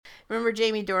Remember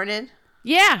Jamie Dornan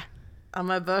Yeah. on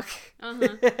my book? Uh-huh.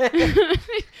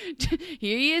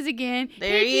 Here he is again.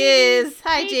 There he is.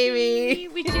 Hi, Hey, Jamie.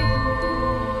 We do.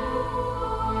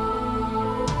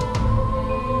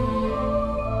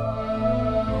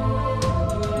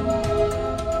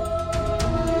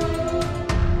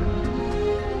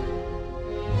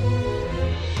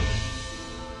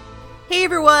 Hey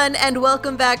everyone, and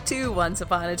welcome back to Once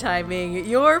Upon a Timing,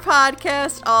 your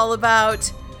podcast all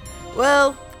about,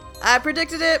 well, I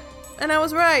predicted it, and I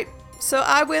was right. So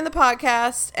I win the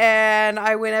podcast, and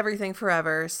I win everything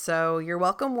forever. So you're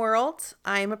welcome, world.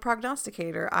 I am a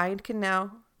prognosticator. I can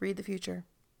now read the future.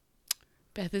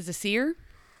 Beth is a seer.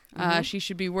 She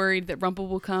should be worried that Rumple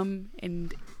will come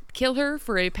and kill her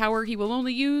for a power he will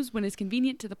only use when it's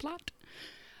convenient to the plot.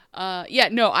 I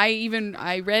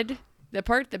read the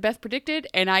part that Beth predicted,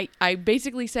 and I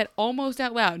basically said almost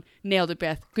out loud, nailed it,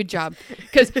 Beth. Good job.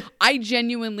 Because I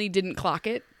genuinely didn't clock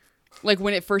it. Like,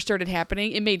 when it first started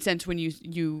happening, it made sense when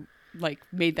you like,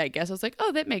 made that guess. I was like,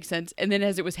 oh, that makes sense. And then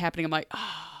as it was happening, I'm like,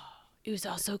 oh, it was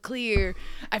all so clear.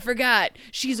 I forgot.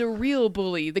 She's a real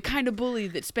bully. The kind of bully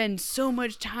that spends so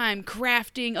much time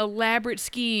crafting elaborate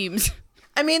schemes.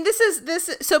 I mean,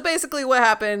 so basically what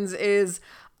happens is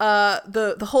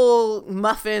the whole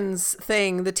muffins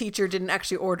thing, the teacher didn't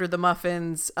actually order the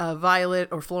muffins. Violet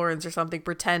or Florence or something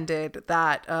pretended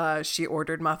that she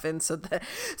ordered muffins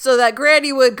so that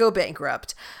Granny would go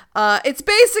bankrupt. It's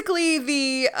basically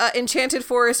the Enchanted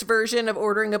Forest version of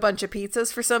ordering a bunch of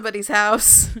pizzas for somebody's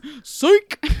house.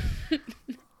 Psych!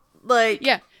 Like,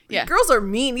 Yeah. Girls are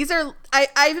mean.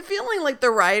 I'm feeling like the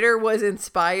writer was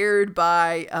inspired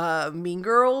by Mean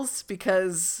Girls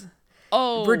because...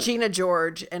 Oh, Regina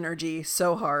George energy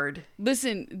so hard.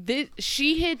 Listen,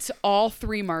 she hits all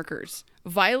three markers.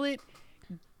 Violet,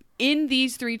 in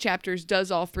these 3 chapters,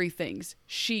 does all 3 things.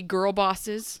 She girl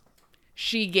bosses,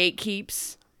 she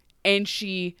gatekeeps, and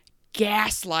she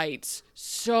gaslights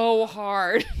so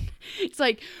hard. It's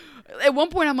like, at one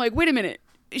point I'm like, wait a minute.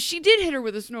 She did hit her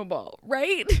with a snowball,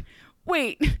 right?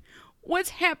 Wait,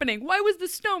 what's happening? Why was the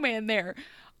snowman there?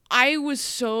 I was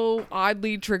so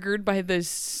oddly triggered by the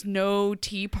snow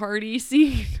tea party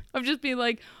scene of just being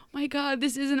like, oh my God,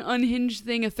 this is an unhinged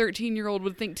thing a 13-year-old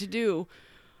would think to do.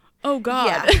 Oh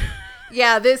God.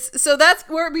 Yeah. So that's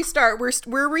where we start.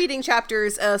 We're reading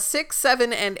chapters 6,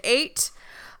 7, and 8.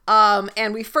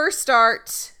 And we first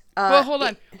start. Well, hold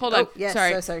on. Oh,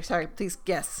 yes. Sorry. Please,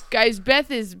 yes. Guys, Beth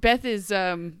is she's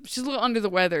a little under the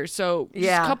weather. So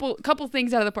just couple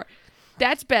things out of the park.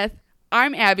 That's Beth.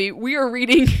 I'm Abby. We are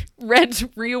reading Red's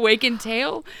Reawakened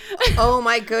Tale. Oh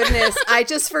my goodness. I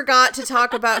just forgot to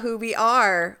talk about who we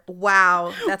are.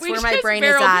 Wow. That's where my brain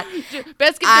is at.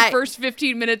 Beth gets the first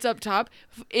 15 minutes up top.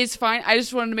 It's fine. I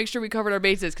just wanted to make sure we covered our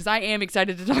bases because I am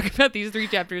excited to talk about these 3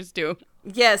 chapters too.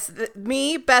 Yes.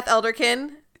 Me, Beth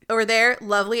Elderkin, over there.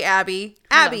 Lovely Abby.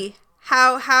 Abby,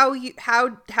 how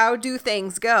do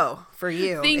things go for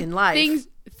you in life?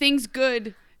 Things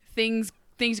good. Things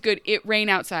good. It rained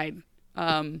outside.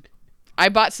 I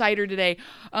bought cider today,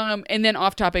 and then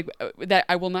off topic that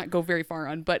I will not go very far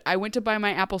on, but I went to buy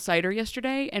my apple cider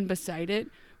yesterday, and beside it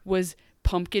was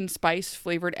pumpkin spice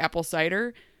flavored apple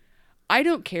cider. I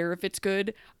don't care if it's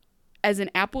good. As an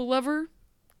apple lover,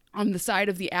 on the side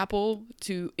of the apple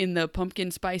in the pumpkin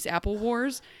spice apple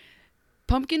wars,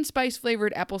 pumpkin spice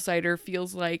flavored apple cider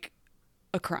feels like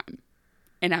a crime.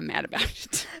 And I'm mad about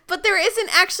it. But there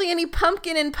isn't actually any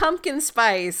pumpkin in pumpkin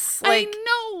spice. Like, I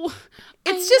know.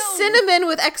 It's just cinnamon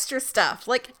with extra stuff.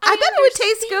 Like, I bet it would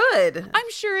taste good.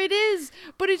 I'm sure it is.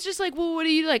 But it's just like, well, what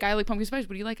do you like? I like pumpkin spice.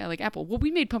 What do you like? I like apple. Well,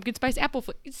 we made pumpkin spice apple.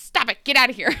 Stop it. Get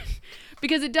out of here.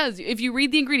 Because it does. If you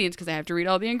read the ingredients, because I have to read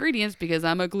all the ingredients because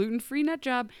I'm a gluten-free nut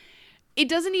job. It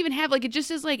doesn't even have, like, it just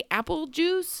says, like, apple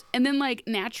juice and then, like,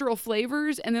 natural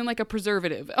flavors and then, like, a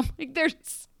preservative. I'm like,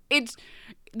 it's...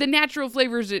 The natural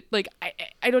flavors, like,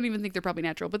 I don't even think they're probably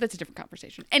natural, but that's a different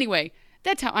conversation. Anyway,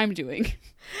 that's how I'm doing.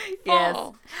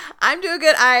 Yes. I'm doing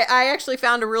good. I actually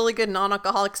found a really good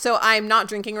non-alcoholic. So I'm not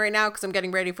drinking right now because I'm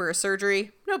getting ready for a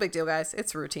surgery. No big deal, guys.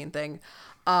 It's a routine thing.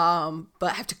 But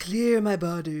I have to clear my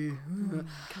body.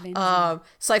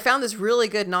 So I found this really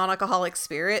good non-alcoholic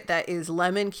spirit that is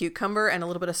lemon, cucumber, and a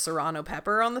little bit of serrano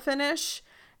pepper on the finish.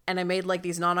 And I made like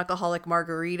these non-alcoholic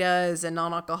margaritas and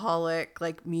non-alcoholic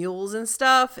like mules and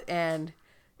stuff. And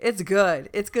it's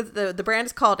good. It's good. The brand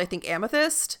is called, I think,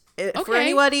 Amethyst. For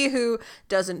anybody who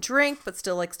doesn't drink but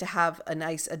still likes to have a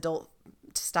nice adult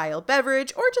style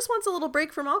beverage or just wants a little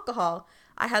break from alcohol,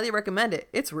 I highly recommend it.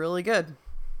 It's really good.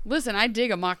 Listen, I dig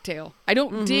a mocktail. I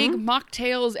don't dig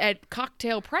mocktails at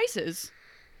cocktail prices.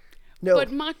 No. But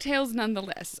mocktails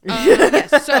nonetheless.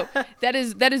 Yes, so that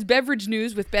is beverage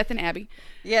news with Beth and Abby.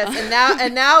 Yes,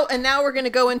 and now we're gonna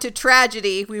go into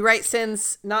tragedy. We write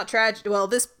sins, not tragedy. Well,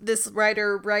 this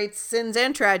writer writes sins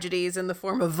and tragedies in the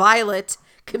form of Violet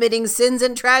committing sins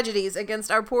and tragedies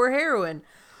against our poor heroine.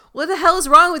 What the hell is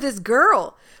wrong with this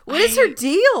girl? What is her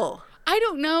deal? I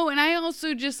don't know, and I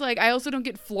also don't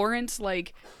get Florence,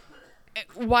 like,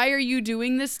 why are you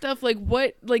doing this stuff? Like,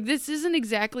 what? Like, this isn't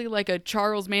exactly like a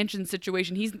Charles Manson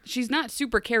situation. She's not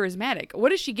super charismatic.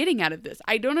 What is she getting out of this?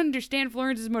 I don't understand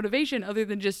Florence's motivation other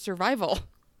than just survival.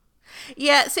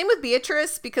 Yeah, same with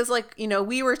Beatrice, because, like, you know,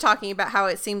 we were talking about how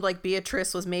it seemed like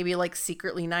Beatrice was maybe, like,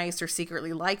 secretly nice or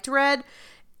secretly liked Red.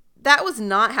 That was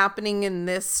not happening in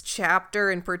this chapter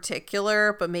in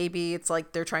particular, but maybe it's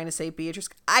like they're trying to say Beatrice.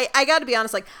 I gotta be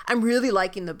honest, like, I'm really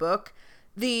liking the book.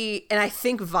 And I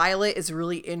think Violet is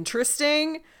really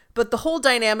interesting, but the whole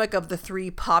dynamic of the three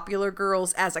popular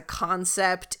girls as a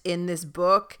concept in this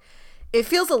book, it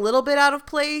feels a little bit out of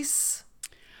place.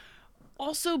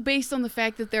 Also based on the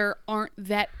fact that there aren't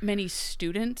that many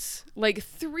students. Like,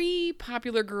 three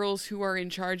popular girls who are in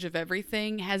charge of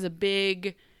everything has a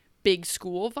big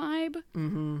school vibe.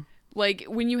 Mm-hmm. Like,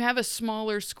 when you have a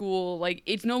smaller school, like,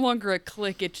 it's no longer a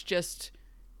clique, it's just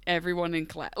everyone in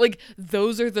class. Like,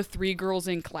 those are the three girls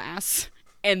in class,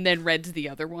 and then Red's the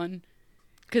other one.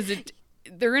 Because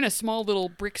they're in a small little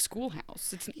brick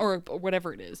schoolhouse, or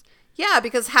whatever it is. Yeah,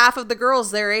 because half of the girls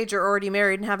their age are already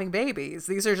married and having babies.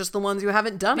 These are just the ones who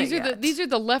haven't done it yet. These are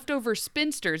the leftover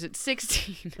spinsters at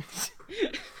 16.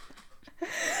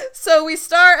 So we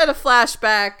start at a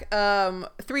flashback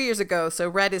 3 years ago. So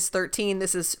Red is 13.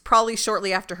 This is probably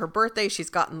shortly after her birthday. She's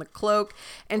gotten the cloak.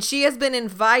 And she has been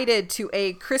invited to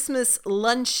a Christmas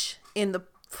lunch in the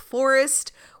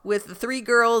forest with the three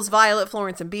girls, Violet,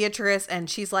 Florence, and Beatrice. And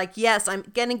she's like, yes, I'm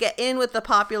going to get in with the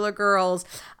popular girls.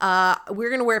 We're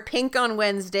going to wear pink on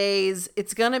Wednesdays.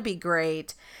 It's going to be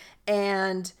great.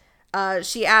 And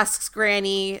she asks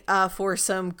Granny for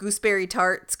some gooseberry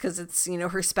tarts because it's, you know,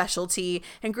 her specialty.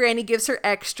 And Granny gives her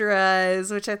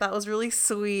extras, which I thought was really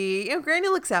sweet. You know, Granny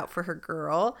looks out for her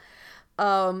girl.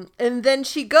 And then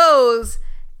she goes,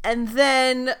 and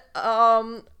then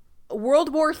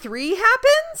World War III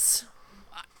happens?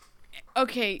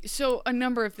 Okay, so a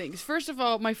number of things. First of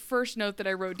all, my first note that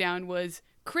I wrote down was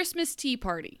Christmas tea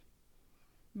party.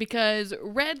 Because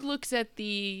Red looks at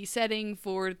the setting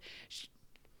for...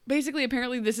 Basically,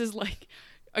 apparently this is like...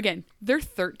 Again, they're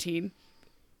 13.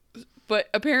 But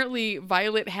apparently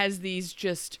Violet has these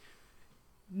just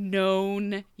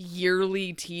known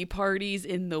yearly tea parties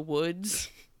in the woods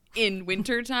in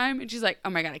wintertime. And she's like, oh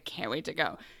my god, I can't wait to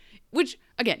go. Which,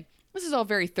 again... This is all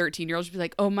very 13-year-olds. She'd be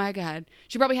like, oh my god.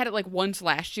 She probably had it like once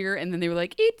last year, and then they were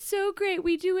like, it's so great.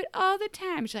 We do it all the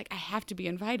time. She's like, I have to be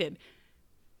invited.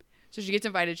 So she gets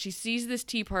invited. She sees this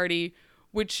tea party,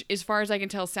 which, as far as I can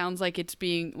tell, sounds like it's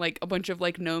being like a bunch of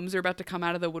like gnomes are about to come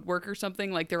out of the woodwork or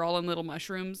something. Like they're all on little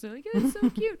mushrooms. They're like, oh, it's so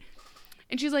cute.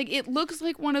 And she's like, it looks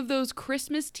like one of those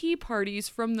Christmas tea parties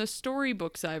from the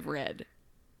storybooks I've read.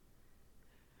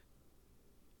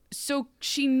 So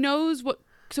she knows what...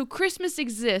 So Christmas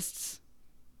exists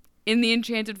in the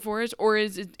Enchanted Forest, or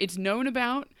it's known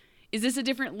about? Is this a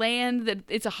different land that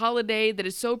it's a holiday that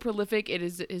is so prolific it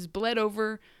is bled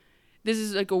over? This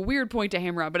is like a weird point to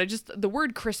hammer out, but the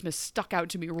word Christmas stuck out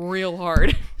to me real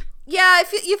hard. Yeah,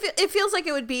 it feels like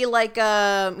it would be like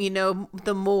you know,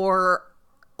 the more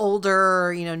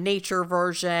older, you know, nature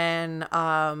version,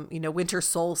 you know, winter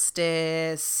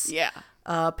solstice. Yeah.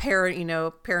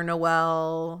 Père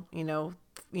Noel, you know,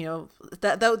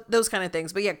 that those kind of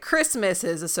things. But yeah, Christmas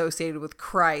is associated with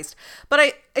Christ.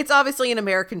 But it's obviously an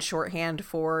American shorthand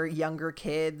for younger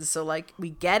kids, so like we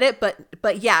get it.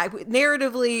 But yeah,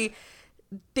 narratively,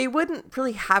 they wouldn't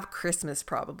really have Christmas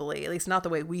probably, at least not the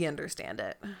way we understand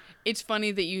it. It's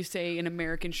funny that you say an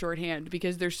American shorthand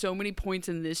because there's so many points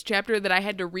in this chapter that I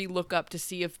had to re-look up to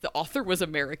see if the author was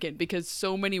American because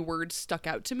so many words stuck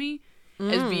out to me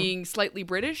as being slightly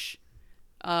British.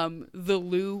 The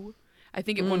loo. I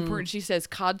think at one point she says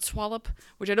codswallop,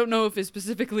 which I don't know if is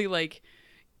specifically like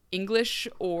English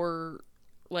or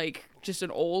like just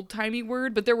an old timey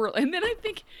word, but there were, and then I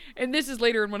think, and this is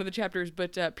later in one of the chapters,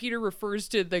 but Peter refers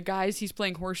to the guys he's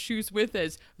playing horseshoes with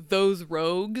as those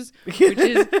rogues, which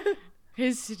is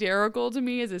hysterical to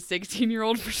me as a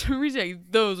 16-year-old for some reason.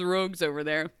 Like, those rogues over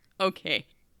there. Okay.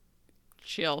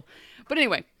 Chill. But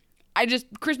anyway,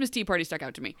 Christmas tea party stuck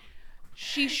out to me.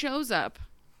 She shows up.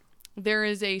 There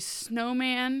is a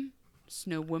snowman,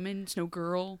 snow woman, snow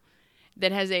girl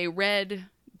that has a red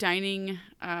dining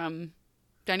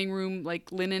room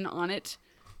like linen on it.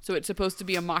 So it's supposed to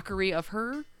be a mockery of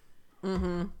her.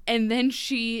 And then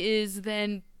she is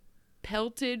then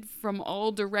pelted from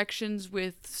all directions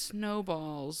with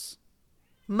snowballs.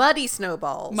 Muddy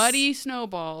snowballs. Muddy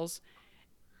snowballs.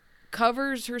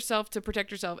 Covers herself to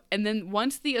protect herself. And then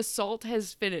once the assault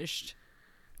has finished,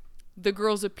 the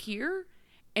girls appear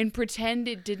and pretend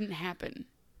it didn't happen.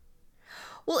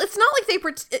 Well, it's not like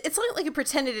it's not like it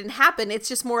pretended it didn't happen. It's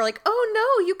just more like, oh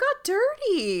no, you got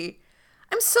dirty.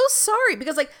 I'm so sorry.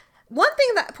 Because like one thing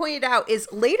that I pointed out is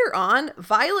later on,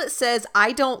 Violet says,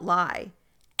 I don't lie.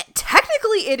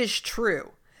 Technically, it is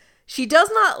true. She does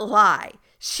not lie.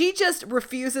 She just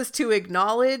refuses to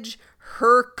acknowledge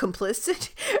her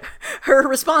complicity, her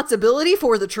responsibility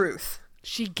for the truth.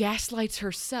 She gaslights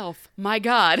herself. My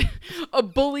God, a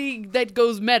bully that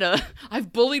goes meta.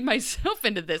 I've bullied myself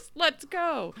into this. Let's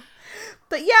go.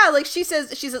 But yeah, like she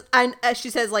says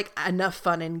like enough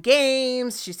fun and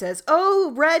games. She says,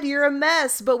 "Oh, Red, you're a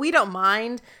mess, but we don't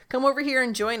mind. Come over here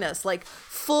and join us." Like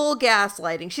full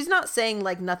gaslighting. She's not saying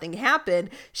like nothing happened.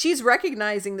 She's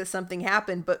recognizing that something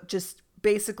happened, but just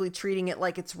basically treating it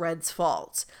like it's Red's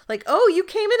fault. Like, "Oh, you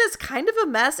came in as kind of a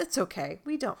mess. It's okay.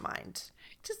 We don't mind."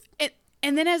 Just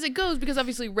And then as it goes, because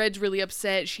obviously Red's really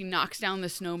upset, she knocks down the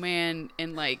snowman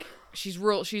and like she's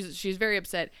very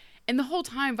upset. And the whole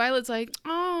time Violet's like,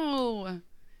 "Oh,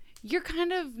 you're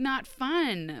kind of not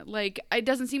fun. Like it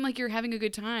doesn't seem like you're having a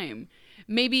good time.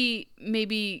 Maybe,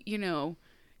 you know,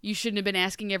 you shouldn't have been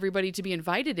asking everybody to be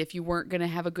invited if you weren't going to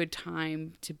have a good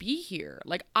time to be here.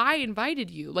 Like I invited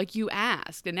you, like you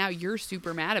asked, and now you're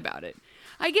super mad about it.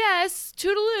 I guess,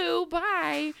 toodaloo,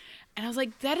 bye." And I was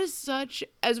like, that is such,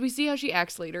 as we see how she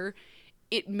acts later,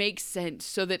 it makes sense.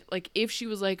 So that, like, if she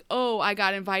was like, "Oh, I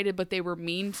got invited, but they were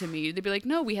mean to me," they'd be like,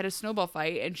 "No, we had a snowball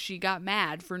fight, and she got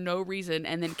mad for no reason,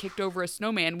 and then kicked over a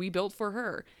snowman we built for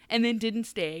her, and then didn't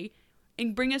stay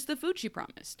and bring us the food she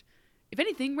promised." If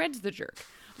anything, Red's the jerk.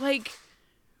 Like,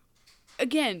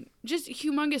 again, just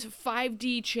humongous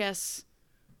 5D chess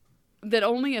that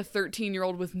only a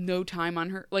 13-year-old with no time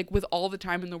on her, like with all the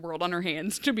time in the world on her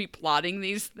hands to be plotting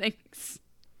these things.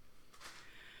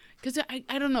 Because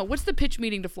I don't know. What's the pitch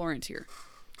meeting to Florence here?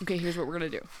 Okay, here's what we're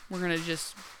going to do. We're going to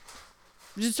just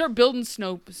start building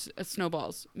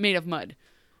snowballs made of mud.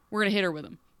 We're going to hit her with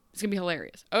them. It's going to be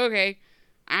hilarious. Okay,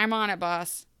 I'm on it,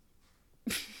 boss.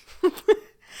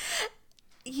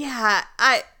 Yeah,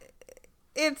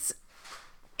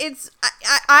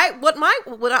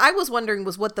 what I was wondering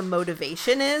was what the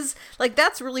motivation is. Like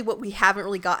that's really what we haven't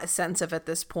really got a sense of at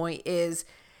this point is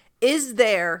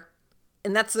there,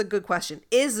 and that's a good question,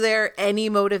 is there any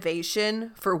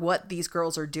motivation for what these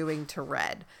girls are doing to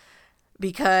Red?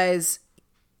 Because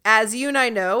as you and I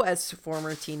know, as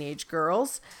former teenage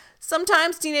girls,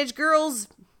 sometimes teenage girls,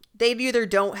 they either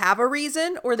don't have a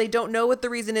reason or they don't know what the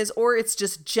reason is, or it's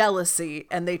just jealousy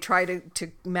and they try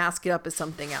to mask it up as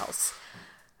something else.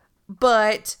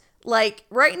 But like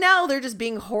right now they're just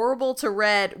being horrible to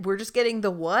Red. We're just getting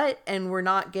the what and we're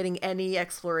not getting any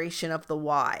exploration of the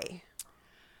why.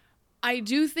 I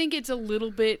do think it's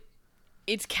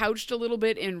couched a little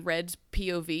bit in Red's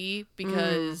POV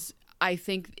because I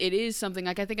think it is something,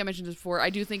 like I think I mentioned this before,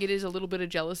 I do think it is a little bit of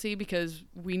jealousy because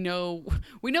we know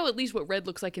at least what Red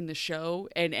looks like in the show,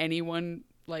 and anyone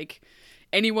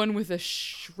with a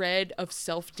shred of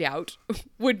self-doubt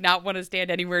would not want to stand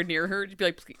anywhere near her. To be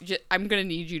like, "I'm going to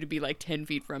need you to be like 10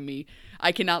 feet from me.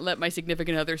 I cannot let my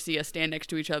significant other see us stand next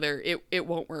to each other. It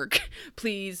won't work.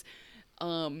 Please."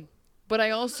 But I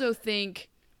also think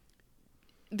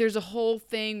there's a whole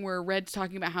thing where Red's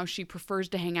talking about how she prefers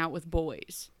to hang out with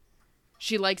boys.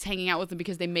 She likes hanging out with them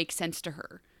because they make sense to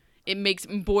her. It makes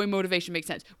boy motivation make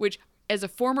sense, which as a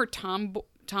former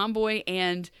tomboy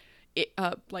and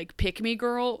like pick me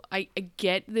girl, I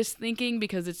get this thinking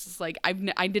because it's just like I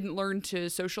didn't learn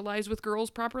to socialize with girls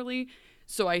properly,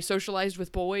 so I socialized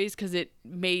with boys because it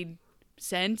made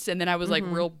sense, and then I was like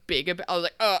real big about. I was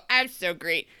like, "Oh, I'm so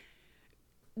great."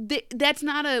 That's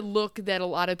not a look that a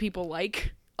lot of people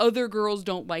like. Other girls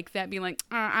don't like that, being like,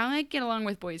 "I like get along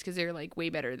with boys because they're like way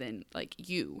better than like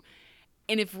you."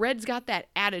 And if Red's got that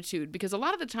attitude, because a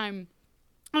lot of the time,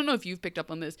 I don't know if you've picked up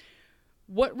on this,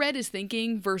 what Red is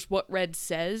thinking versus what Red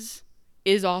says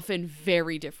is often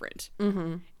very different.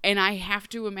 Mm-hmm. And I have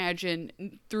to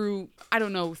imagine through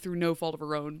no fault of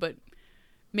her own, but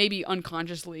maybe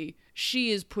unconsciously,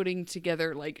 she is putting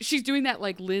together, like, she's doing that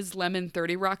like Liz Lemon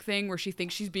 30 Rock thing where she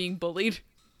thinks she's being bullied,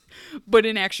 but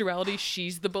in actuality,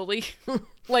 she's the bully.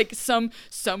 Like some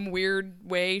weird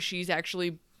way, she's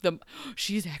actually the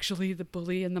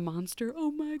bully and the monster.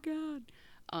 Oh my God.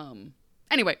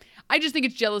 Anyway, I just think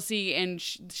it's jealousy, and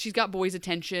she's got boys'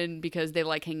 attention because they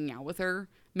like hanging out with her.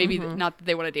 Maybe not that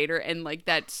they want to date her, and like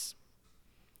that's.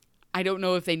 I don't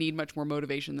know if they need much more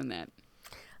motivation than that.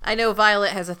 I know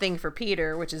Violet has a thing for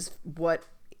Peter, which is what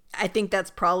I think that's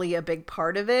probably a big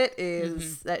part of it,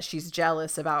 is that she's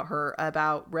jealous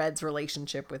about Red's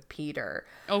relationship with Peter.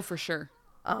 Oh, for sure.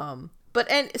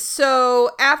 And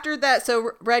so after that,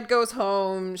 so Red goes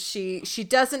home. She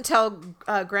doesn't tell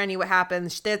Granny what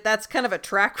happens. That's kind of a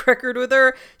track record with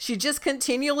her. She just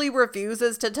continually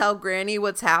refuses to tell Granny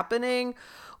what's happening,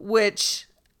 which,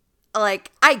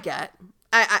 like, I get.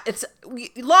 It's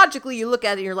logically, you look at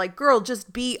it and you're like, girl,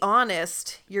 just be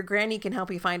honest. Your granny can help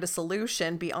you find a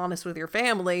solution. Be honest with your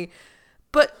family.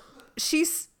 But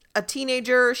she's a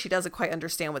teenager. She doesn't quite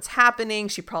understand what's happening.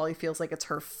 She probably feels like it's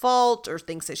her fault or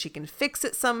thinks that she can fix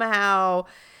it somehow.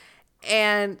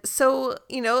 And so,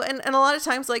 and a lot of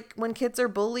times, like, when kids are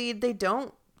bullied, they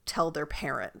don't tell their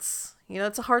parents.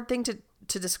 It's a hard thing to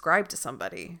describe to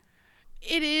somebody.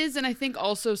 It is, and I think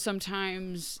also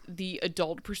sometimes the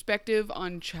adult perspective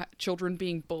on children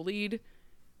being bullied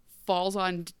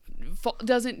doesn't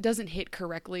hit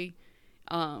correctly.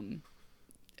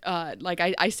 Like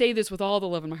I say this with all the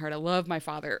love in my heart. I love my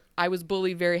father. I was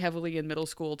bullied very heavily in middle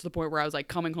school to the point where I was like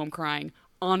coming home crying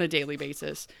on a daily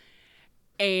basis.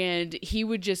 And he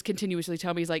would just continuously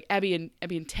tell me, he's like, Abby,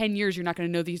 in 10 years, you're not going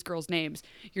to know these girls' names.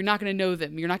 You're not going to know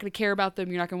them. You're not going to care about them.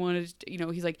 You're not going to want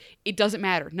to, he's like, it doesn't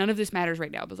matter. None of this matters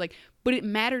right now. But it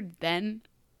mattered then.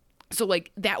 So,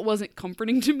 like, that wasn't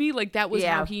comforting to me. Like, that was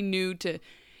how he knew to,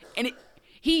 and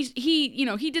he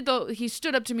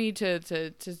stood up to me to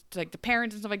like the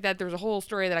parents and stuff like that. There was a whole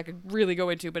story that I could really go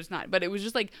into, but it's not. But it was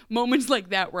just like moments like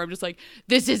that where I'm just like,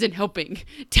 this isn't helping.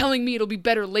 Telling me it'll be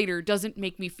better later doesn't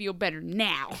make me feel better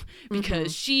now,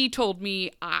 because she told me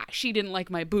she didn't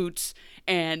like my boots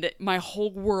and my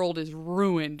whole world is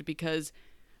ruined because,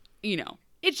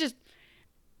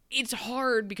 it's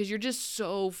hard because you're just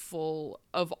so full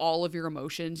of all of your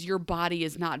emotions. Your body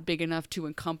is not big enough to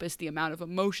encompass the amount of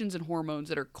emotions and hormones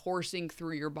that are coursing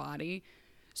through your body.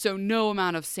 So no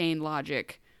amount of sane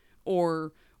logic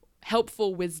or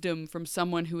helpful wisdom from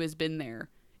someone who has been there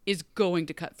is going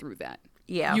to cut through that.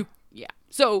 Yeah.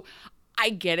 So I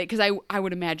get it, because I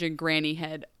would imagine Granny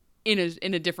had in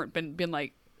a different been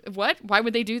like, what? Why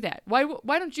would they do that? Why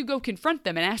don't you go confront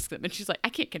them and ask them? And she's like, I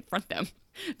can't confront them.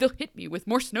 They'll hit me with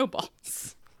more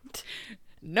snowballs.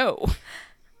 No.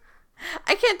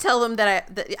 I can't tell them that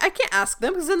I can't ask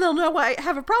them, because then they'll know I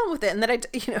have a problem with it, and that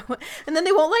and then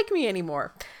they won't like me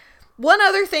anymore. One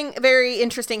other thing very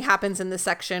interesting happens in this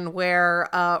section where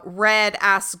Red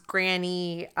asks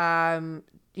Granny,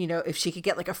 if she could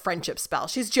get like a friendship spell.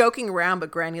 She's joking around, but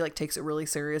Granny like takes it really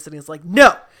serious, and he's like,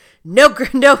 no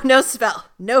spell,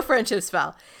 no friendship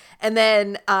spell. And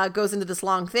then goes into this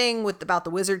long thing about the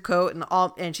wizard coat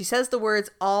and she says the words,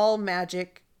 all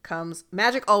magic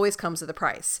always comes with a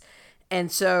price.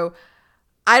 And so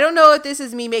I don't know if this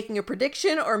is me making a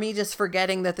prediction or me just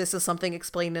forgetting that this is something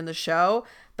explained in the show,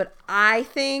 but I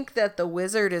think that the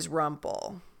wizard is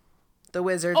Rumple. The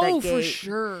wizard that gave... for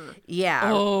sure.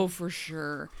 Yeah. Oh, for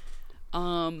sure.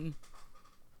 Well,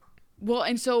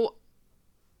 and so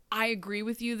I agree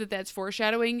with you that that's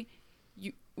foreshadowing.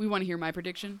 We want to hear my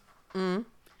prediction? Mm.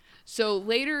 So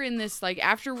later in this, like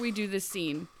after we do this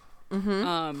scene,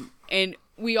 and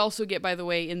we also get, by the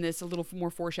way, in this a little more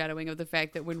foreshadowing of the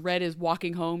fact that when Red is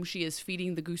walking home, she is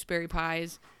feeding the gooseberry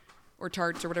pies or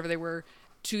tarts or whatever they were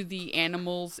to the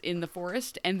animals in the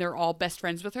forest, and they're all best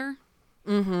friends with her.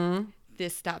 Mm-hmm.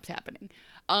 This stops happening.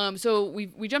 So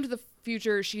we jump to the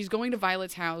future. She's going to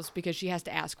Violet's house because she has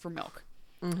to ask for milk.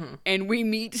 Mm-hmm. And we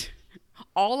meet,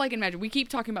 all I can imagine, we keep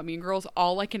talking about Mean Girls,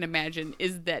 all I can imagine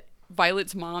is that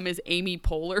Violet's mom is Amy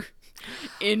Poehler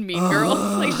in Mean Girls.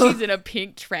 Like, she's in a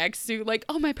pink tracksuit, like,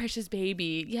 oh, my precious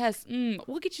baby. Yes,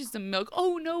 we'll get you some milk.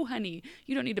 Oh, no, honey,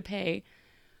 you don't need to pay.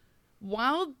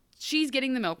 While she's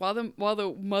getting the milk, while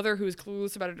the mother, who is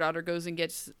clueless about her daughter, goes and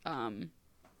gets the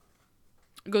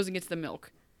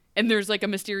milk, and there's like a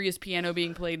mysterious piano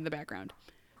being played in the background.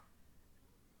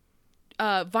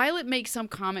 Violet makes some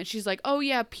comment. She's like, oh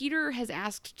yeah, Peter has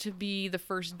asked to be the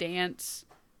first dance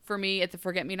for me at the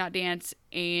Forget Me Not dance,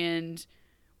 and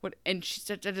she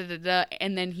said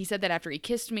and then he said that after he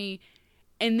kissed me,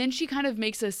 and then she kind of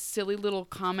makes a silly little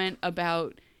comment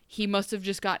about he must have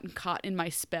just gotten caught in my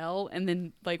spell, and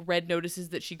then like Red notices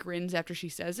that she grins after she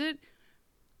says it.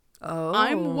 Oh.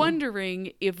 I'm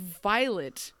wondering if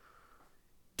Violet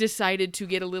decided to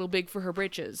get a little big for her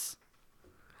britches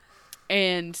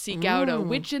and seek out a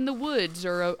witch in the woods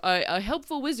or a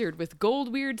helpful wizard with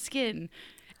gold weird skin,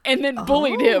 and then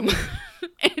bullied him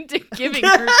into giving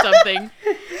her something.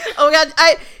 Oh god,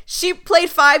 She played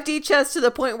 5D chess to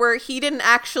the point where he didn't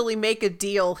actually make a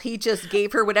deal. He just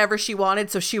gave her whatever she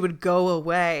wanted so she would go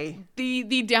away.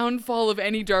 The downfall of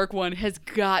any Dark One has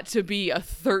got to be a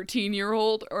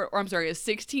 13-year-old, or I'm sorry, a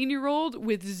 16-year-old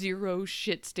with zero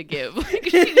shits to give.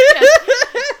 Like,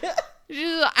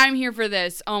 I'm here for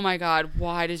this. Oh my God,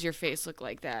 why does your face look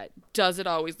like that? Does it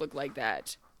always look like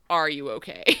that? Are you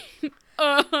okay?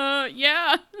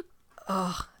 Yeah.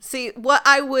 Oh, see, what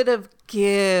I would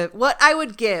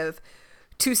give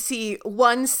to see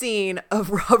one scene of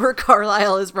Robert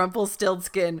Carlyle as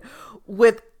Rumpelstiltskin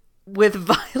with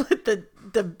Violet, the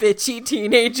bitchy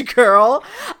teenage girl.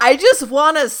 I just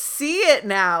want to see it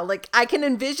now. Like, I can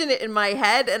envision it in my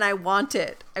head, and I want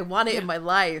it. I want it in my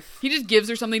life. He just gives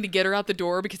her something to get her out the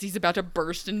door because he's about to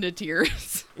burst into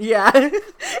tears. Yeah.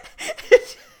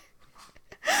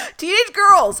 Teenage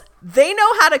girls, they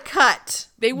know how to cut.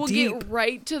 They will deep. get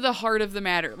right to the heart of the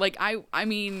matter. Like, I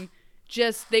mean,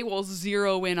 just, they will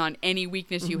zero in on any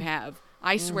weakness you have.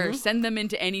 I swear, send them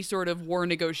into any sort of war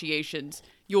negotiations.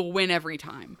 You'll win every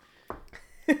time.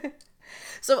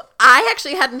 So I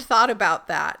actually hadn't thought about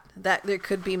that there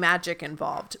could be magic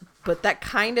involved. But that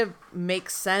kind of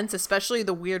makes sense, especially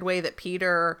the weird way that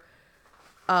Peter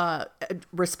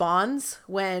responds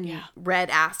when Red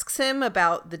asks him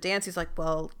about the dance. He's like,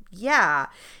 well, yeah.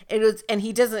 And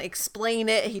he doesn't explain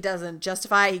it. He doesn't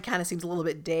justify it. He kind of seems a little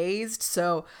bit dazed.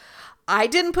 So I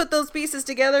didn't put those pieces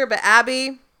together, but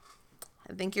Abby,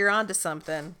 I think you're onto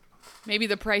something. Maybe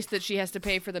the price that she has to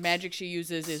pay for the magic she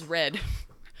uses is red.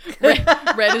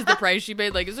 Red is the price she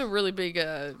paid. Like, it's a really big...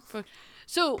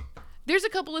 So there's a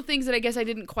couple of things that I guess I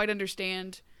didn't quite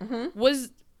understand.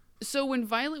 So when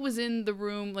Violet was in the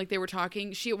room, like, they were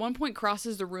talking, she at one point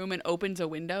crosses the room and opens a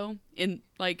window in,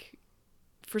 like,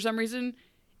 for some reason.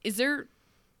 Was there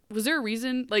a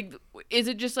reason? Like, is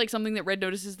it just, like, something that Red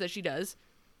notices that she does?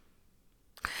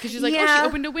 Because she's like, oh, she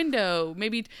opened a window.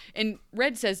 Maybe, and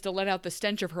Red says to let out the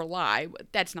stench of her lie.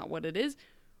 That's not what it is.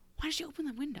 Why did she open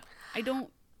the window?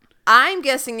 I'm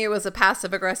guessing it was a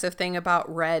passive-aggressive thing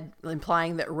about Red,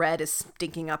 implying that Red is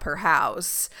stinking up her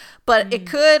house. But it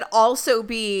could also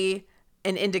be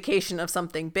an indication of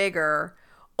something bigger.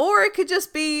 Or it could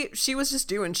just be she was just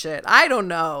doing shit. I don't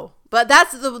know. But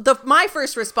that's my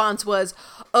first response was,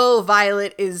 oh,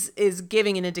 Violet is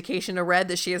giving an indication to Red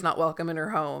that she is not welcome in her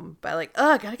home. By like,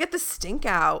 oh, gotta get the stink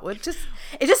out. It just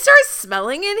starts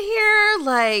smelling in here.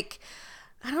 Like,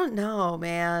 I don't know,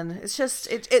 man. It's just,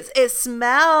 it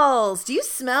smells. Do you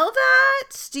smell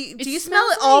that? Do you smell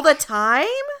it all the time?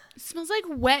 It smells like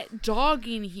wet dog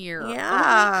in here.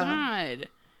 Yeah. Oh my God.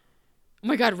 Oh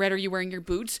my God, Red, are you wearing your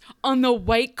boots on the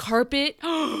white carpet?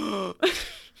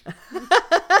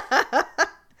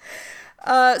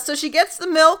 So she gets the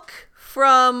milk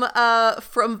from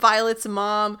Violet's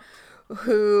mom,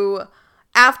 who,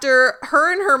 after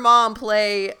her and her mom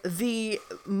play the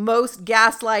most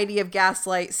gaslighty of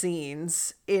gaslight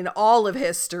scenes in all of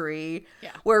history,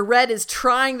 where Red is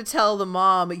trying to tell the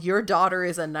mom, your daughter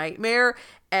is a nightmare.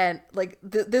 And like,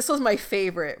 this was my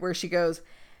favorite, where she goes,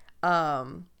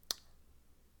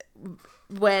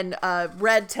 when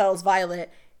Red tells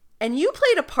Violet, and you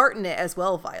played a part in it as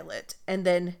well, Violet. And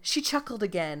then she chuckled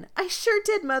again. I sure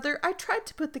did, Mother. I tried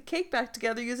to put the cake back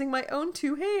together using my own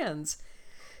 2 hands.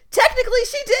 Technically,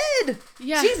 she did.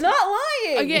 Yeah. She's not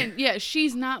lying. Again, yeah,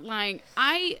 she's not lying.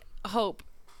 I hope,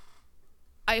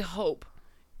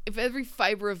 if every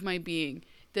fiber of my being,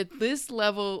 that this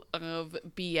level of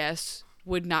BS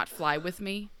would not fly with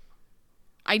me.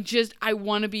 I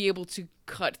want to be able to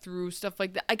cut through stuff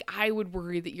like that. Like, I would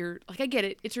worry that you're, like, I get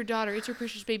it. It's her daughter. It's her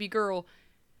precious baby girl.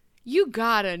 You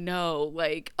gotta know,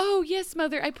 like, oh, yes,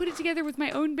 Mother, I put it together with my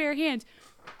own bare hands.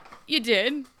 You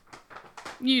did.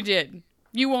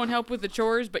 You won't help with the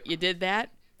chores, but you did that?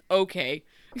 Okay.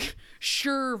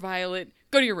 Sure, Violet.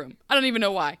 Go to your room. I don't even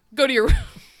know why. Go to your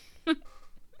room.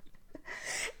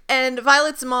 And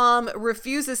Violet's mom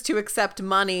refuses to accept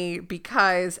money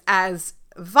because, as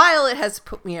Violet has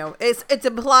put, it's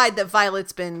implied that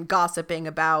Violet's been gossiping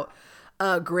about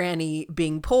Granny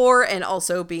being poor and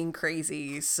also being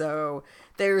crazy. So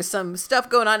there's some stuff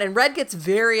going on, and Red gets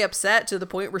very upset to the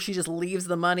point where she just leaves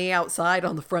the money outside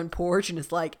on the front porch and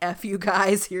is like, F you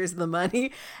guys, here's the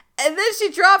money. And then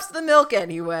she drops the milk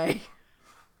anyway.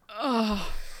 Oh,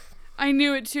 I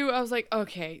knew it too. I was like,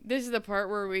 okay, this is the part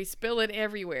where we spill it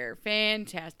everywhere.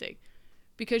 Fantastic.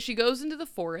 Because she goes into the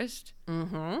forest.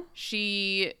 Mm-hmm.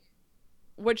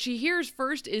 What she hears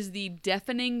first is the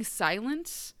deafening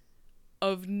silence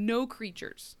of no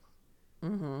creatures.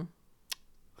 Mm-hmm.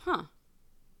 Huh.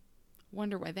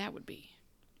 Wonder why that would be.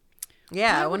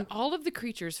 Yeah. Why would all of the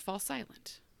creatures fall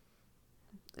silent?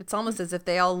 It's almost as if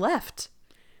they all left.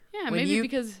 Yeah, When maybe you-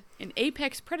 because an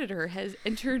apex predator has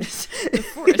entered the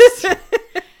forest.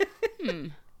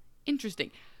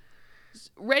 Interesting.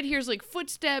 Red hears like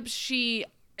footsteps.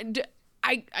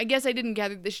 I guess I didn't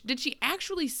gather this. Did she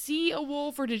actually see a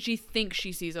wolf, or did she think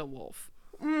she sees a wolf?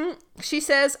 She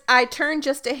says, I turned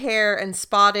just a hair and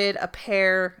spotted a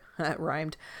pair, that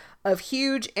rhymed, of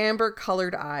huge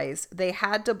amber-colored eyes. They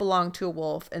had to belong to a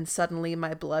wolf, and suddenly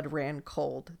my blood ran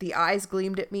cold. The eyes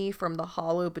gleamed at me from the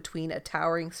hollow between a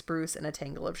towering spruce and a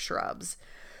tangle of shrubs.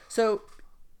 So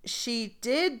she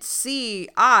did see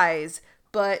eyes,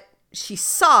 but she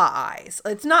saw eyes.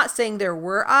 It's not saying there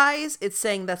were eyes. It's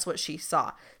saying that's what she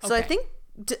saw. So Okay.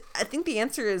 I think the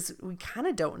answer is we kind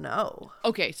of don't know.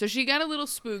 Okay, so she got a little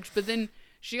spooked, but then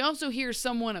she also hears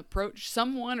someone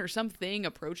or something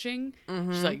approaching.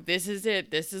 She's like, "This is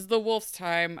it. This is the wolf's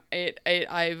time.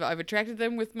 I've attracted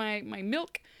them with my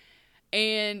milk,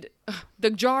 and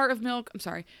the jar of milk. I'm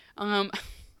sorry.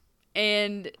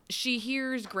 And she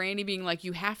hears Granny being like,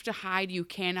 "You have to hide. You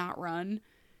cannot run."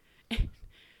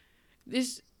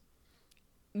 This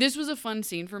was a fun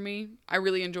scene for me. I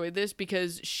really enjoyed this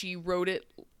because she wrote it,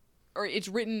 or it's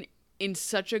written in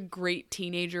such a great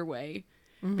teenager way,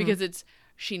 because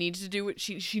she needs to do what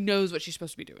she knows what she's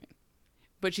supposed to be doing,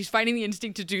 but she's fighting the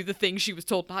instinct to do the thing she was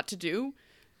told not to do.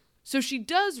 So she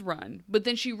does run, but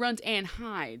then she runs and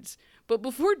hides. But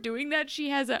before doing that, she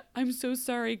has "I'm so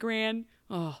sorry, Gran."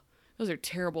 Oh, those are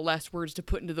terrible last words to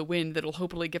put into the wind that'll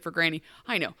hopefully get for Granny.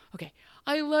 I know. Okay.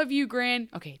 "I love you, Gran."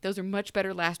 Okay, those are much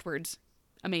better last words.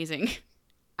 Amazing.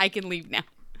 I can leave now.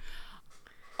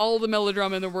 All the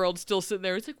melodrama in the world still sitting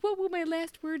there. It's like, what will my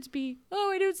last words be? Oh,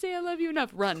 I don't say I love you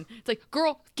enough. Run. It's like,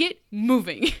 girl, get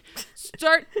moving.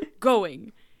 Start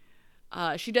going.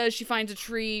 She does. She finds a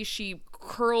tree. She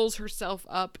curls herself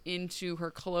up into her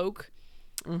cloak.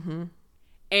 And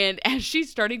as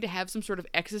she's starting to have some sort of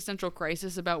existential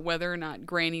crisis about whether or not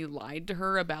Granny lied to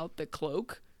her about the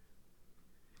cloak,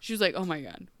 she was like, oh my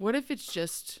God, what if it's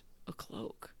just a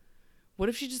cloak? What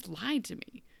if she just lied to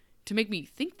me to make me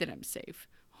think that I'm safe?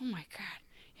 Oh my God,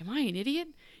 am I an idiot?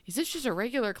 Is this just a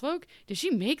regular cloak? Did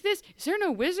she make this? Is there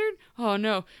no wizard? Oh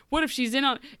no, what if she's in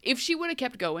on... If she would have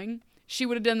kept going, she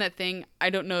would have done that thing.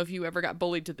 I don't know if you ever got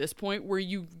bullied to this point where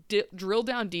you drill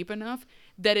down deep enough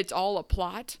that it's all a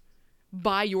plot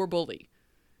by your bully,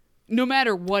 no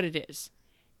matter what it is.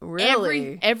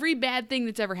 Really? Every bad thing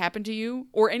that's ever happened to you,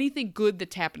 or anything good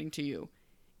that's happening to you,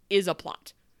 is a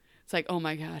plot. It's like, oh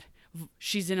my God,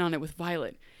 she's in on it with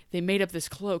Violet. They made up this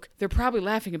cloak. They're probably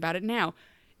laughing about it now.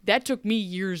 That took me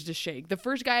years to shake. The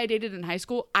first guy I dated in high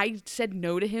school, I said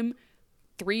no to him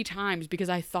 3 times because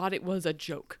I thought it was a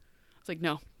joke. It's like,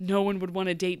 no one would want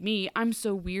to date me. I'm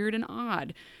so weird and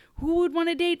odd. Who would want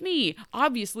to date me?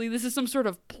 Obviously, this is some sort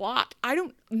of plot. I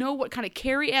don't know what kind of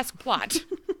Carrie-esque plot.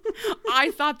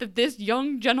 I thought that this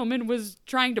young gentleman was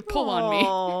trying to pull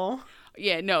on me.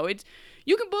 Yeah, no,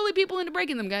 you can bully people into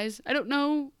breaking them, guys. I don't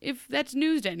know if that's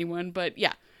news to anyone, but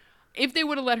yeah. If they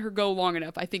would have let her go long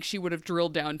enough, I think she would have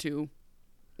drilled down to,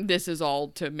 this is all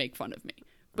to make fun of me.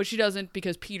 But she doesn't,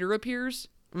 because Peter appears.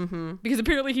 Because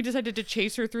apparently he decided to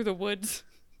chase her through the woods.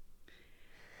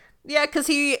 Yeah, because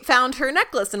he found her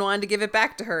necklace and wanted to give it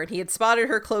back to her. And he had spotted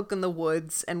her cloak in the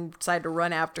woods and decided to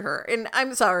run after her. And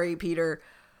I'm sorry, Peter.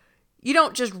 You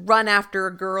don't just run after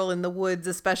a girl in the woods,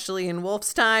 especially in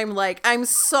Wolf's time. Like, I'm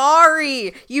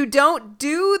sorry. You don't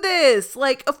do this.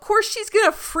 Like, of course she's going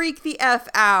to freak the F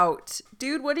out.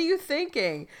 Dude, what are you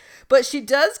thinking? But she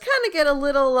does kind of get a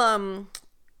little, a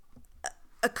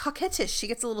coquettish. She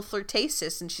gets a little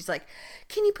flirtatious. And she's like,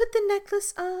 can you put the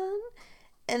necklace on?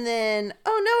 And then,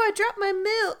 oh no, I dropped my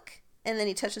milk. And then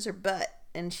he touches her butt.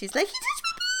 And she's like, he touched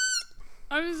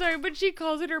my butt. I'm sorry, but she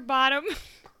calls it her bottom.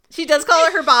 She does call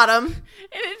it her bottom. And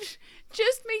it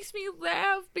just makes me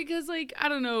laugh because, like, I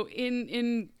don't know,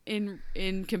 in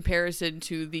comparison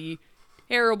to the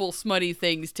terrible smutty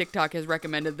things TikTok has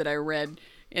recommended that I read,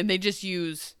 and they just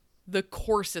use the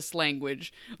coarsest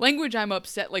language I'm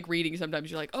upset like reading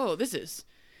sometimes. You're like, oh, this is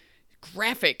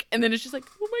graphic, and then it's just like,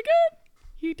 oh my God,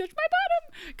 he touched my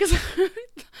bottom, because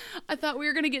I thought we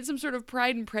were gonna get some sort of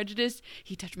Pride and Prejudice.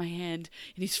 He touched my hand,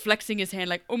 and he's flexing his hand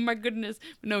like, oh my goodness.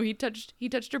 But no, he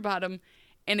touched her bottom,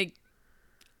 and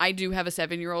I do have a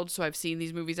 7-year-old, so I've seen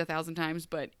these movies 1,000 times.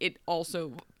 But it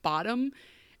also bottom.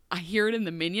 I hear it in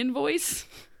the Minion voice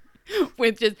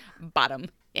with just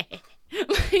bottom.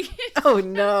 Like, oh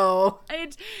no,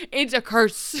 it's a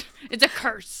curse. It's a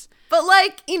curse. But,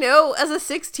 like, you know, as a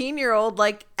 16-year-old,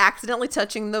 like, accidentally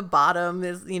touching the bottom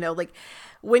is, you know, like,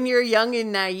 when you're young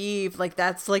and naive, like,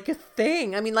 that's, like, a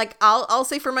thing. I mean, like, I'll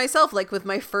say for myself, like, with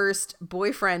my first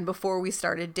boyfriend before we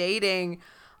started dating,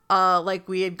 like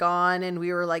we had gone and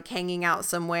we were like hanging out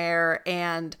somewhere,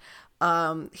 and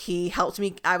he helped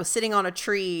me. I was sitting on a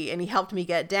tree and he helped me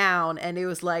get down, and it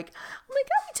was like, oh my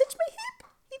god, he touched my hip.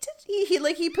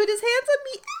 He put his hands on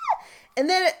me. Ah!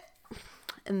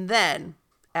 And then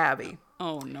Abby.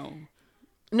 Oh no.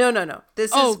 No.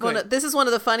 This is one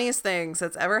of the funniest things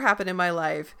that's ever happened in my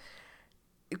life,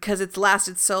 because it's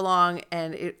lasted so long,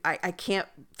 and I can't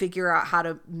figure out how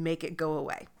to make it go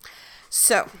away.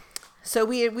 So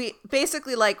we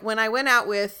basically, like, when I went out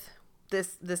with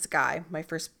this guy, my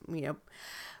first,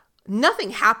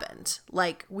 nothing happened.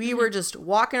 Like, we were just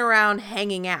walking around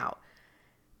hanging out.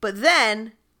 But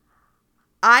then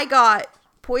I got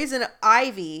poison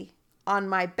ivy on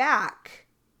my back,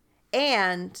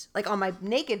 and like on my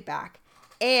naked back,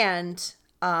 and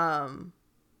on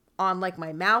like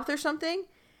my mouth or something.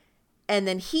 And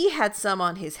then he had some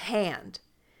on his hand.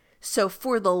 So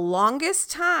for the longest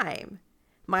time,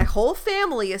 my whole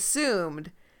family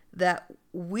assumed that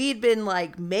we'd been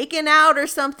like making out or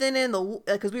something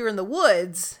because we were in the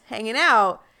woods hanging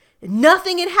out.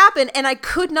 Nothing had happened, and I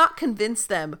could not convince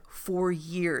them for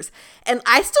years. And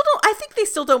I think they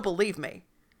still don't believe me.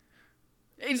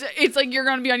 It's like you're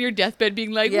gonna be on your deathbed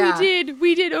being like, yeah.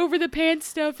 we did over the pants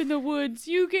stuff in the woods.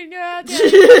 You can, but we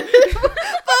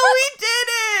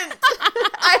didn't.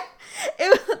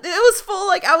 It was full,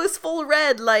 like, I was full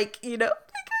red, like, oh my god, he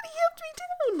helped me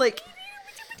down, like.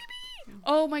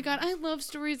 Oh my god, I love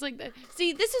stories like that.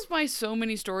 See, this is why so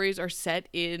many stories are set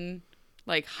in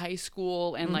like high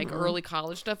school and like early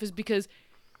college stuff, is because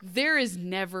there is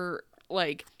never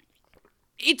like,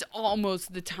 it's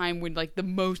almost the time when like the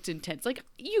most intense, like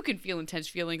you can feel intense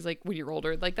feelings like when you're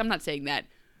older. Like, I'm not saying that,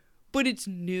 but it's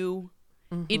new.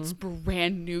 It's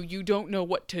brand new. You don't know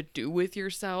what to do with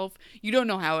yourself. You don't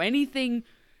know how anything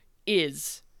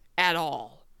is at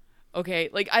all. Okay,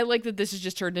 like, I like that this has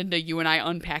just turned into you and I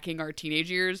unpacking our teenage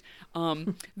years.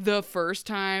 The first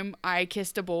time I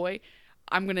kissed a boy,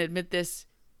 I'm gonna admit this,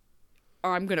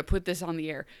 or I'm gonna put this on the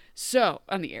air. So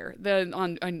on the air,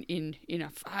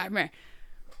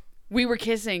 we were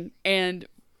kissing, and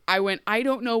I went, I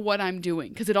don't know what I'm doing,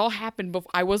 because it all happened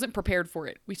before. I wasn't prepared for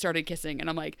it. We started kissing, and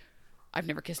I'm like, I've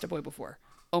never kissed a boy before.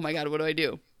 Oh my god, what do I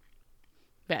do?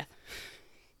 Beth.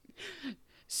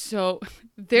 So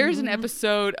there's an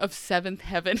episode of Seventh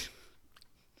Heaven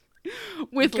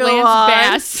with Lance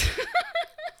Bass.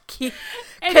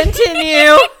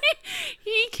 Continue.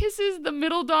 He kisses the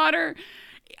middle daughter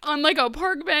on like a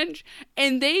park bench,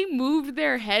 and they moved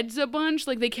their heads a bunch.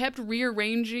 Like, they kept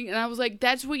rearranging, and I was like,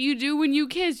 that's what you do when you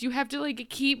kiss. You have to like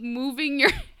keep moving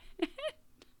your head.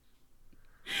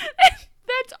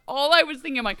 That's all I was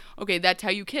thinking. I'm like, okay, that's how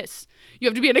you kiss. You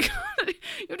have to be in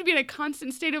a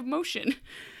constant state of motion.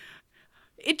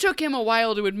 It took him a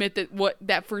while to admit that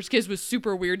that first kiss was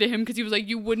super weird to him, because he was like,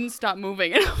 you wouldn't stop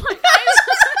moving. And I'm like, I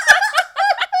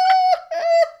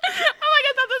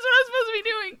thought that's what I was supposed to be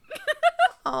doing.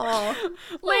 Oh,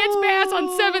 Lance Bass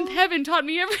on Seventh Heaven taught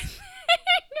me everything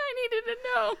I needed to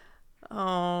know.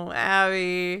 Oh,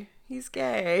 Abby, he's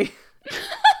gay.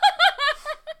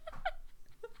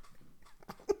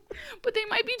 But they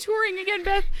might be touring again,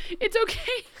 Beth. It's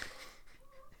okay.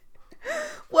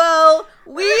 Well,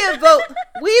 we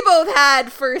both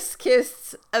had first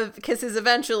kisses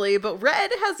eventually, but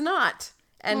Red has not,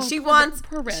 and she wants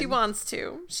to kiss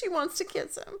him.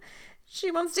 She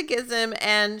wants to kiss him,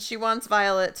 and she wants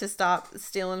Violet to stop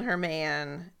stealing her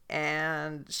man,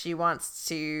 and she wants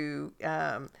to.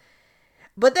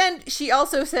 But then she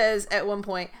also says at one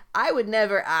point, "I would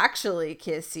never actually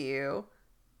kiss you."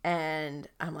 And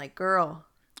I'm like, girl,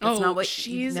 that's not what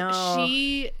she's.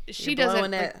 She does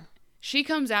it. Like, she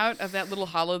comes out of that little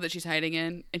hollow that she's hiding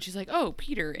in, and she's like, "Oh,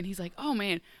 Peter," and he's like, "Oh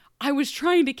man, I was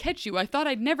trying to catch you. I thought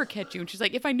I'd never catch you." And she's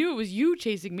like, "If I knew it was you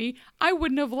chasing me, I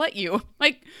wouldn't have let you.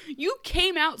 Like, you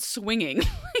came out swinging."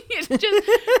 It's just,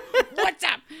 what's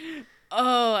up?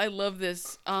 Oh, I love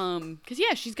this. Because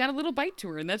yeah, she's got a little bite to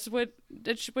her, and that's what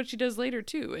she does later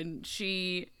too. And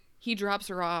he drops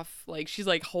her off, like, she's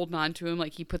like holding on to him,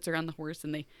 like he puts her on the horse,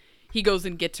 and he goes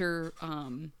and gets her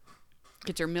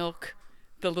milk.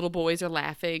 The little boys are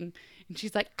laughing, and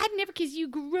she's like, "I'd never kiss you,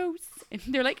 gross." And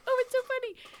they're like, "Oh, it's so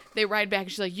funny." They ride back,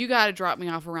 and she's like, "You gotta drop me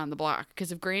off around the block,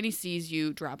 because if Granny sees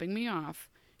you dropping me off,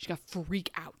 she's gonna freak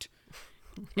out."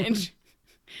 and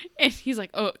he's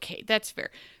like, "Oh, okay, that's fair."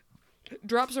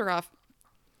 Drops her off.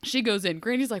 She goes in.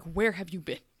 Granny's like, "Where have you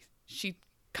been?" She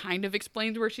kind of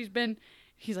explains where she's been.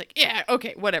 He's like, "Yeah,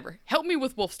 okay, whatever. Help me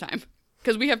with Wolf's time,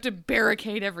 because we have to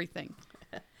barricade everything."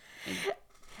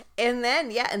 And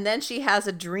then she has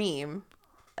a dream,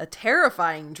 a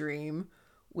terrifying dream,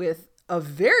 with a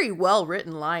very well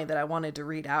written line that I wanted to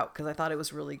read out because I thought it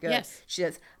was really good. Yes. She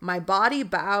says, "My body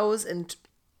bows and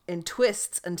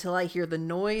twists until I hear the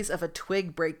noise of a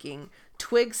twig breaking.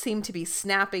 Twigs seem to be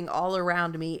snapping all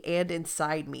around me and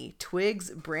inside me. Twigs,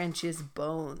 branches,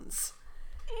 bones."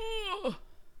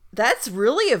 That's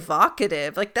really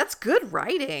evocative. Like, that's good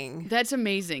writing. That's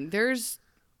amazing. There's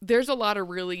a lot of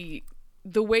really,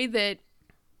 the way that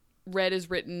Red is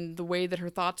written, the way that her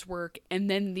thoughts work, and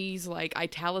then these like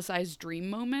italicized dream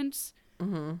moments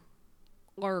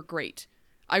are great.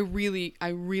 I really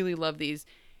love these.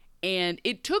 And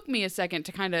it took me a second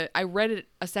to I read it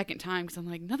a second time because I'm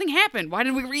like, nothing happened. Why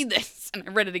did we read this? And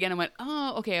I read it again and went,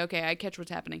 oh, okay, I catch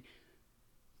what's happening.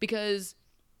 Because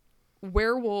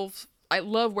werewolves, I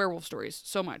love werewolf stories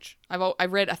so much.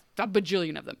 I've read a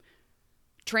bajillion of them.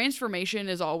 Transformation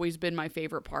has always been my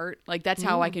favorite part. Like, that's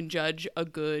how I can judge a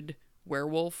good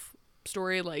werewolf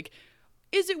story. Like,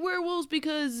 is it werewolves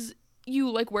because you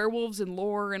like werewolves and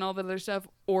lore and all that other stuff?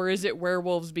 Or is it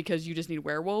werewolves because you just need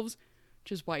werewolves?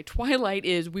 Which is why Twilight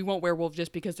is, we want werewolves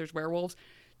just because there's werewolves.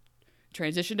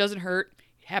 Transition doesn't hurt.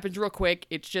 It happens real quick.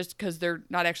 It's just because they're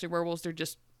not actually werewolves. They're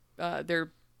just,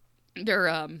 they're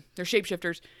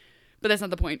shapeshifters. But that's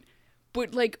not the point.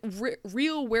 But, like,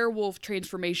 real werewolf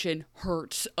transformation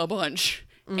hurts a bunch.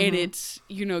 And it's,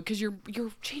 because you're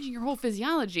changing your whole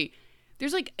physiology.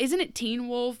 There's, like, isn't it Teen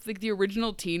Wolf? Like, the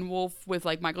original Teen Wolf with,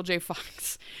 like, Michael J.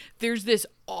 Fox. There's this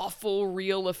awful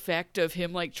real effect of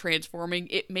him, like, transforming.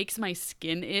 It makes my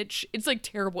skin itch. It's, like,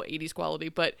 terrible 80s quality.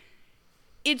 But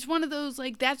it's one of those,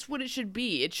 like, that's what it should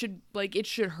be. It should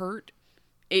hurt.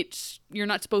 You're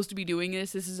not supposed to be doing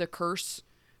this. This is a curse.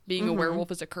 Being a werewolf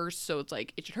is a curse. So it's,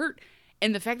 like, it should hurt.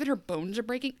 And the fact that her bones are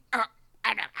breaking, I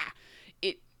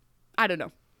don't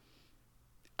know.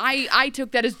 I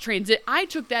took that as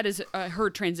her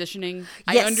transitioning. Yes.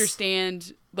 I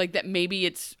understand, like, that maybe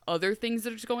it's other things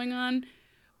that are going on,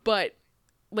 but,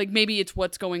 like, maybe it's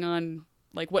what's going on,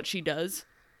 like, what she does.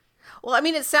 Well, I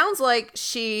mean, it sounds like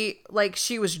she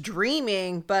was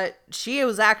dreaming, but she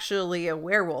was actually a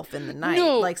werewolf in the night.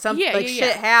 No, like,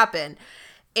 shit happened.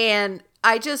 And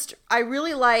I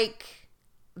really like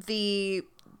the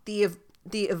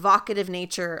evocative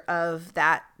nature of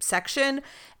that section.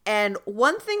 And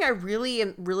one thing I really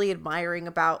am admiring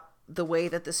about the way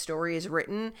that the story is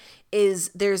written is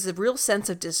there's a real sense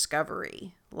of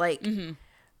discovery. Like,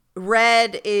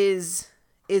 Red is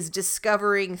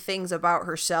discovering things about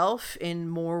herself in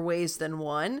more ways than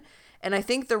one. And I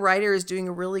think the writer is doing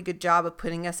a really good job of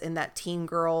putting us in that teen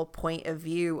girl point of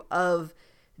view of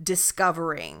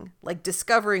discovering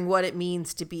what it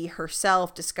means to be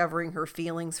herself, discovering her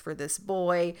feelings for this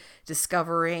boy,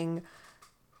 discovering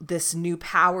this new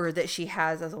power that she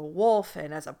has as a wolf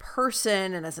and as a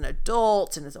person and as an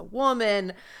adult and as a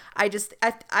woman.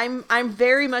 I'm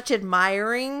very much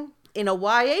admiring in a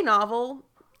YA novel.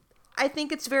 I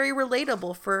think it's very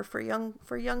relatable for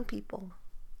young people.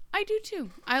 I do too.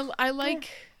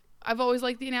 I've always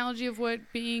liked the analogy of what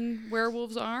being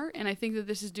werewolves are, and I think that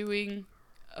this is doing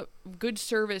a good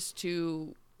service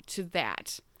to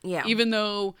that. Yeah. Even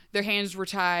though their hands were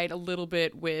tied a little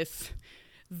bit with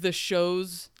the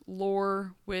show's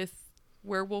lore with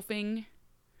werewolfing.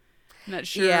 I'm not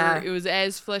sure it was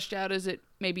as fleshed out as it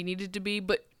maybe needed to be,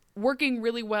 but working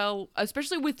really well,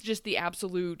 especially with just the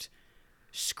absolute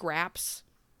scraps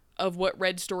of what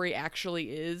Red Story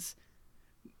actually is.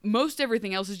 Most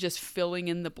everything else is just filling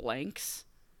in the blanks.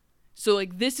 So,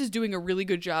 like, this is doing a really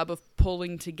good job of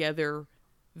pulling together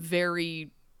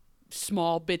very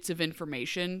small bits of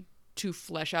information to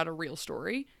flesh out a real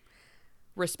story.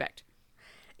 Respect.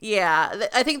 Yeah,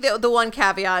 I think the one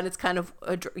caveat, and it's kind of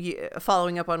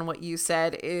following up on what you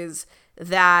said, is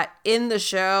that in the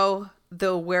show,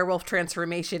 the werewolf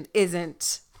transformation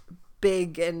isn't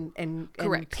big and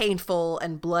painful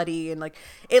and bloody, and like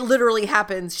it literally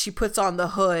happens. She puts on the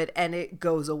hood and it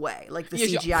goes away, like the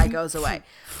CGI goes away.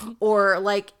 Or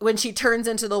like when she turns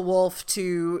into the wolf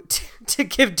to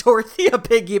give Dorothy a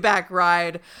piggyback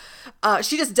ride,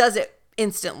 she just does it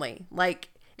instantly. Like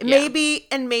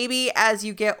maybe as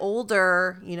you get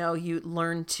older, you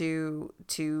learn to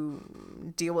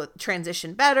deal with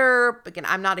transition better. Again,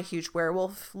 I'm not a huge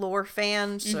werewolf lore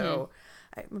fan, so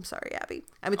I'm sorry, Abby.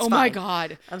 It's fine. My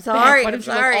God. I'm sorry. Why don't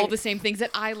you like all the same things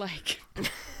that I like?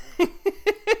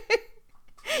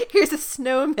 Here's a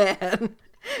snowman.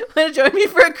 Want to join me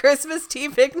for a Christmas tea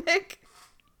picnic?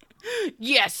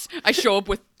 Yes. I show up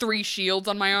with 3 shields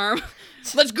on my arm.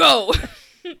 Let's go.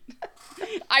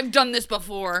 I've done this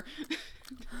before.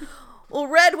 Well,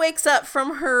 Red wakes up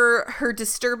from her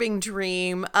disturbing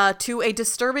dream to a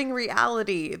disturbing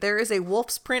reality. There is a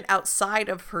wolf's print outside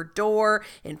of her door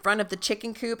in front of the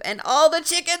chicken coop, and all the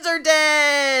chickens are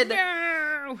dead.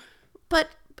 No. But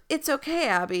it's okay,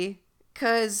 Abby,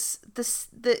 because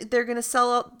they're gonna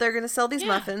sell these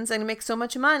muffins and make so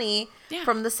much money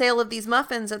from the sale of these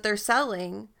muffins that they're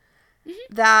selling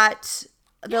that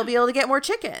they'll be able to get more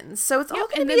chickens. So it's all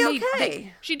gonna be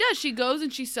okay. She does. She goes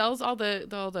and she sells all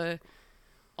the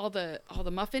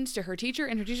muffins to her teacher,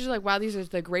 and her teacher's like, wow, these are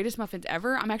the greatest muffins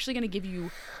ever. I'm actually going to give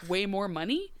you way more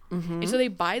money. And so they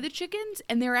buy the chickens,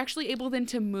 and they're actually able then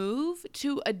to move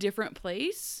to a different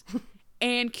place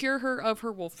and cure her of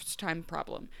her wolf's time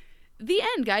problem. The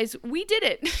end, guys. We did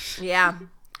it. Yeah.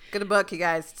 Good book, you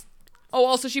guys. Oh,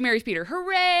 also she marries Peter.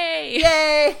 Hooray!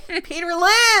 Yay! Peter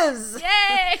lives!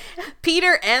 Yay!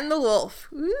 Peter and the wolf.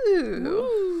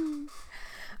 Ooh.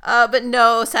 But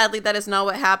no, sadly, that is not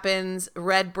what happens.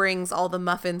 Red brings all the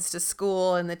muffins to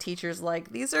school, and the teacher's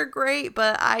like, these are great,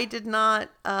 but I did not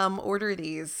order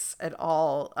these at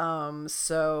all.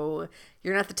 So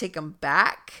you're going to have to take them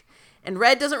back. And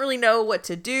Red doesn't really know what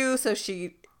to do, so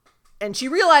she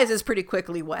realizes pretty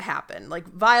quickly what happened. Like,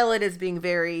 Violet is being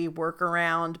very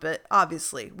workaround, but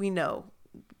obviously we know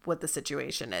what the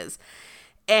situation is.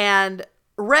 And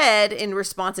Red, in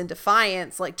response and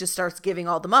defiance, like, just starts giving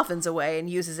all the muffins away and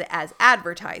uses it as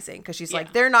advertising, because she's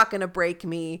like, they're not going to break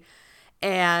me.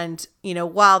 And, you know,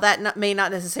 while that may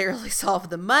not necessarily solve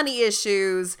the money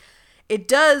issues, it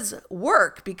does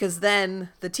work, because then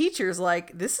the teacher's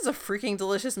like, this is a freaking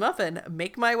delicious muffin.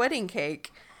 Make my wedding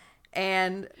cake.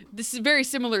 And this is very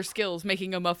similar skills,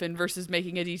 making a muffin versus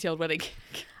making a detailed wedding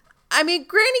cake. I mean,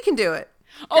 Granny can do it.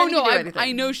 Oh, no,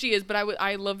 I know she is, but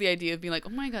I love the idea of being like,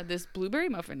 oh my God, this blueberry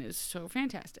muffin is so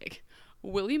fantastic.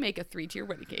 Will you make a 3-tier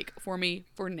wedding cake for me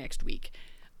for next week?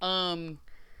 I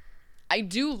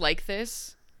do like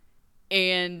this.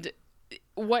 And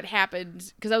what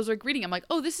happened, because I was like reading, I'm like,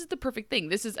 oh, this is the perfect thing.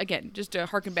 This is, again, just to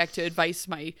harken back to advice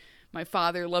my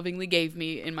father lovingly gave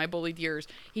me in my bullied years.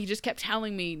 He just kept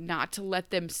telling me not to let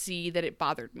them see that it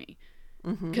bothered me,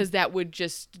 because that would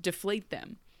just deflate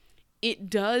them.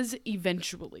 It does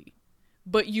eventually,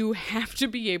 but you have to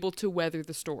be able to weather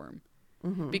the storm,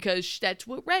 because that's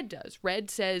what Red does. Red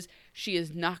says she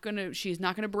is not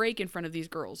gonna break in front of these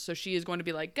girls, so she is going to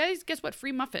be like, guys, guess what?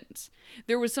 Free muffins.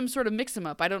 There was some sort of mix-em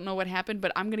up. I don't know what happened,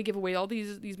 but I'm gonna give away all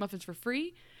these muffins for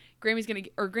free. Granny's gonna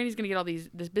get all this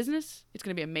business. It's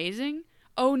gonna be amazing.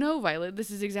 Oh no, Violet,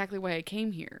 this is exactly why I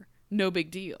came here. No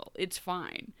big deal. It's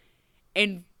fine,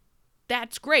 and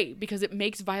that's great because it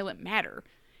makes Violet matter.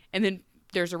 And then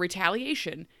there's a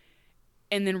retaliation,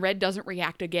 and then Red doesn't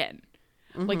react again.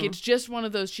 Like, it's just one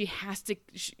of those, you have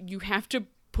to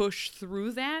push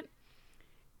through that.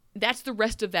 That's the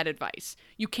rest of that advice.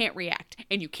 You can't react,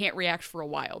 and you can't react for a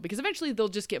while, because eventually they'll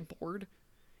just get bored.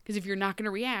 Because if you're not going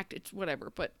to react, it's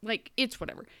whatever. But, like, it's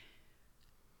whatever.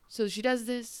 So she does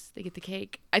this. They get the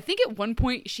cake. I think at one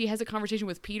point she has a conversation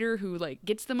with Peter, who, like,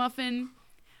 gets the muffin.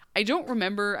 I don't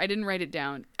remember. I didn't write it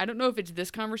down. I don't know if it's this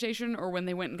conversation or when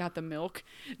they went and got the milk,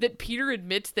 that Peter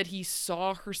admits that he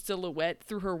saw her silhouette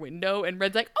through her window, and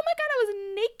Red's like, oh my God, I was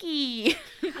Nikki.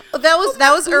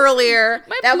 That was earlier.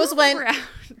 That was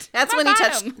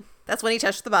when he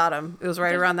touched the bottom. It was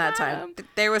right around that time.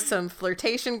 There was some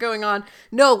flirtation going on.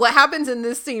 No, what happens in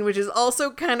this scene, which is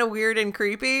also kind of weird and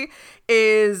creepy,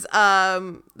 is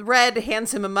Red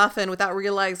hands him a muffin without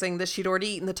realizing that she'd already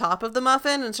eaten the top of the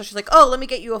muffin. And so she's like, oh, let me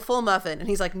get you a full muffin. And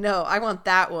he's like, no, I want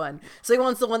that one. So he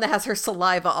wants the one that has her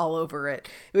saliva all over it,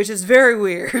 which is very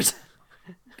weird.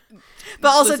 But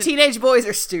also, listen, teenage boys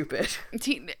are stupid.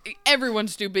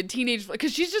 Everyone's stupid. Teenage,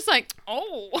 because she's just like,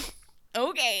 oh,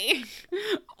 okay.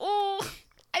 Oh,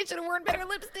 I should have worn better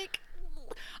lipstick.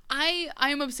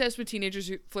 I'm obsessed with teenagers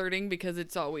flirting, because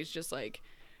it's always just like,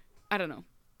 I don't know.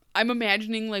 I'm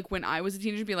imagining, like, when I was a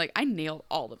teenager, being like, I nailed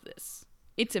all of this.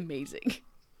 It's amazing.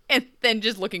 And then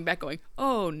just looking back going,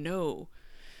 oh no.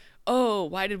 Oh,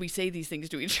 why did we say these things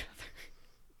to each other?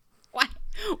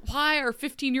 Why are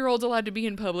 15-year-olds allowed to be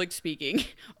in public speaking?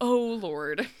 Oh,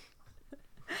 Lord.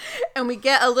 And we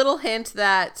get a little hint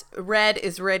that Red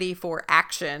is ready for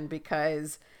action,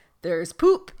 because there's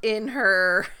poop in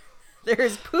her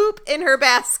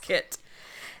basket.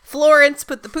 Florence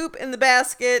put the poop in the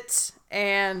basket,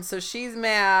 and so she's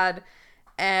mad,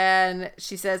 and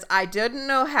she says, I didn't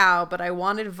know how, but I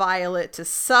wanted Violet to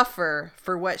suffer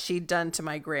for what she'd done to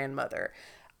my grandmother.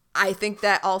 I think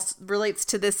that also relates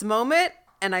to this moment,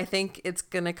 and I think it's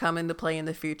going to come into play in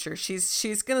the future.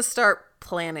 She's going to start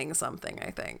planning something, I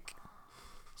think.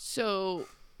 So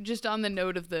just on the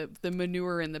note of the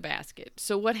manure in the basket.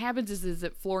 So what happens is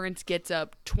that Florence gets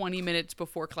up 20 minutes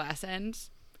before class ends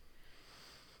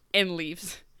and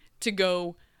leaves to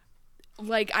go,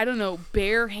 like, I don't know,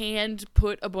 bare hand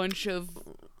put a bunch of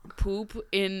poop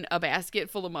in a basket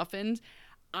full of muffins.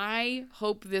 I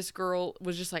hope this girl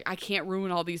was just like, I can't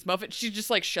ruin all these muffins. She's just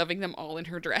like shoving them all in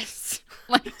her dress.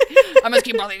 Like, I must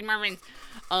keep all these muffins.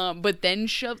 But then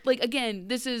like, again,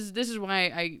 this is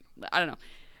why I don't know.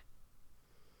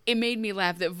 It made me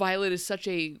laugh that Violet is such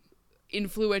a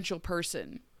influential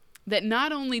person that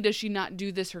not only does she not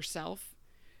do this herself,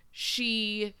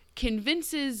 she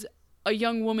convinces a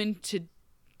young woman to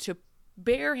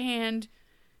bare hand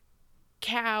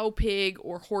cow, pig,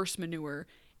 or horse manure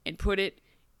and put it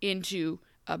into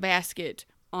a basket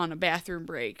on a bathroom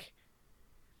break.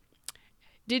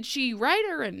 Did she write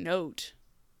her a note?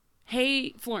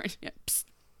 Hey, Florence. Yeah, psst,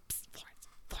 psst, Florence,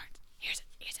 here's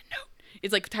a note.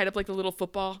 It's like tied up like the little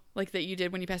football like that you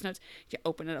did when you passed notes. You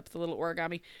open it up, the little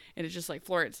origami, and it's just like,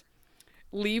 Florence,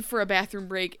 leave for a bathroom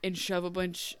break and shove a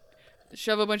bunch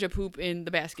of poop in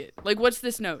the basket. Like, what's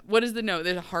this note? What is the note?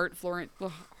 There's a heart, Florence,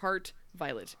 heart,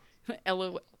 Violet.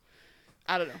 LOL.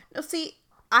 I don't know. No, see,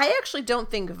 I actually don't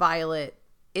think Violet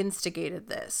instigated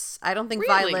this. I don't think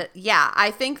Really? Violet. Yeah,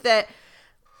 I think that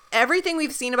everything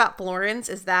we've seen about Florence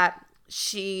is that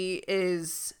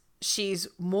she's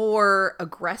more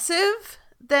aggressive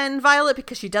than Violet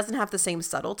because she doesn't have the same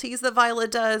subtleties that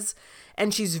Violet does,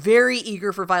 and she's very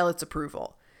eager for Violet's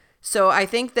approval. So I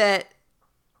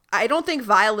don't think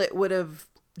Violet would have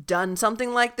done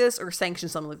something like this or sanctioned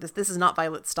something like this. This is not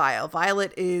Violet's style.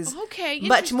 Violet is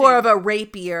much more of a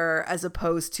rapier as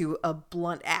opposed to a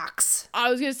blunt axe. I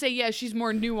was going to say, yeah, she's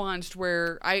more nuanced,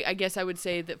 where I guess I would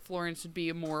say that Florence would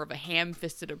be more of a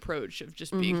ham-fisted approach of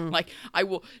just being like,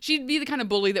 she'd be the kind of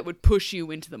bully that would push you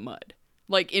into the mud.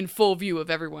 Like, in full view of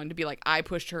everyone, to be like, I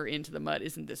pushed her into the mud.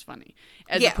 Isn't this funny?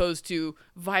 As opposed to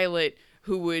Violet,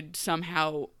 who would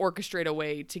somehow orchestrate a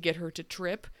way to get her to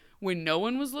trip when no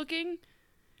one was looking.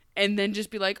 And then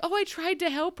just be like, oh, I tried to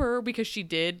help her, because she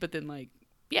did. But then, like,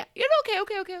 yeah, okay.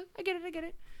 I get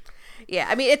it. Yeah,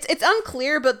 I mean, it's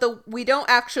unclear, but we don't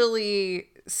actually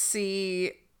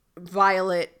see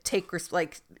Violet take glow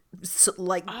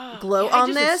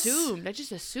on this. I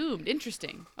just assumed.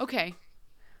 Interesting. Okay.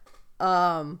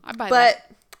 I buy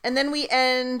that. And then we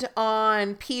end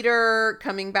on Peter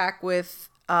coming back with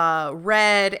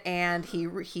Red, and he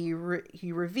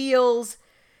reveals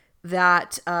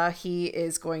that he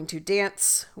is going to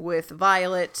dance with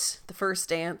Violet, the first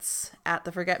dance at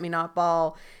the Forget-Me-Not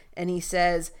ball. And he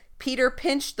says, Peter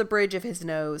pinched the bridge of his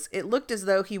nose. It looked as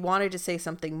though he wanted to say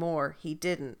something more. He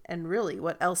didn't. And really,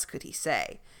 what else could he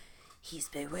say? He's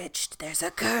bewitched. There's a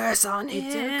curse on him.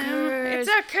 It's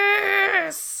a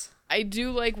curse. I do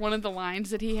like one of the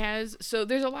lines that he has. So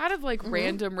there's a lot of like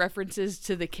random references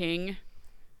to the king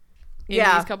in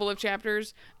these couple of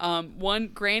chapters. One,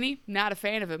 Granny, not a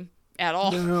fan of him at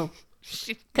all. No.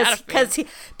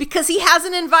 Because he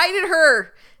hasn't invited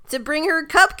her to bring her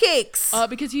cupcakes.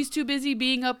 Because he's too busy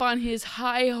being up on his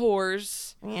high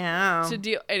horse. Yeah. To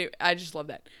deal. Anyway, I just love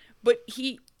that. But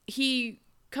he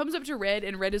comes up to Red,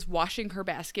 and Red is washing her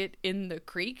basket in the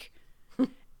creek.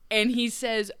 And he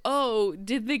says, oh,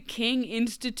 did the king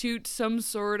institute some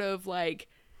sort of like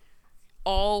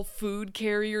all food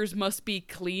carriers must be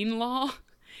clean law?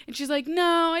 And she's like,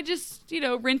 no, I just,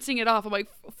 rinsing it off. I'm like,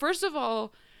 first of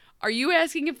all, are you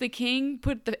asking if the king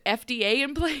put the FDA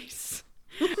in place?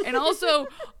 And also,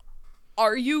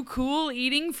 are you cool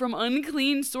eating from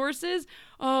unclean sources?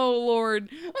 Oh, Lord.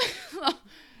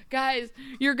 Guys,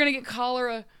 you're going to get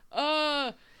cholera.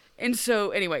 And so,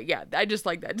 anyway, yeah, I just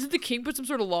like that. Did the king put some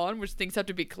sort of law in which things have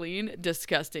to be clean?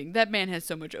 Disgusting. That man has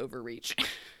so much overreach.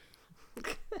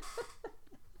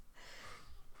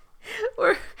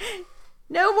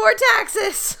 No more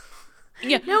taxes.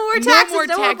 Yeah. No more taxes.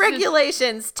 No more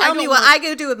regulations. Tell me what I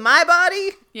go do with my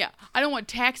body. Yeah. I don't want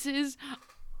taxes.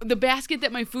 The basket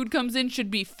that my food comes in should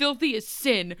be filthy as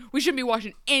sin. We shouldn't be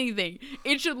washing anything.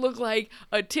 It should look like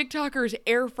a TikToker's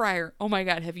air fryer. Oh my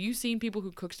God. Have you seen people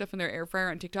who cook stuff in their air fryer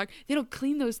on TikTok? They don't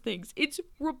clean those things. It's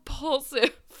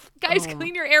repulsive. Guys,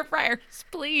 clean your air fryers,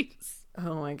 please.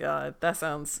 Oh my God. That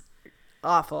sounds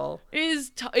awful.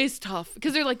 It's tough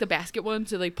because they're like the basket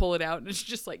ones, so they pull it out and it's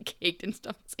just like caked and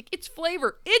stuff. It's like, it's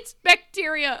flavor. It's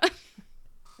bacteria.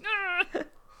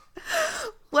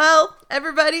 Well,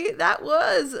 everybody, that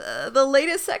was the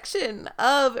latest section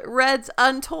of Red's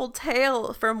Untold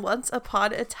Tale from Once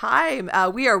Upon a Time.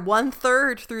 We are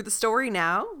 1/3 through the story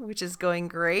now, which is going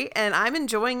great, and I'm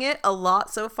enjoying it a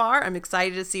lot so far. I'm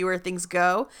excited to see where things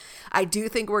go. I do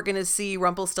think we're going to see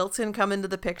Rumpelstiltskin come into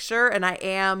the picture, and I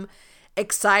am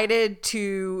excited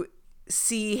to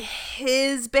see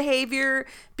his behavior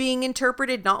being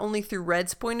interpreted not only through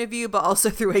Red's point of view, but also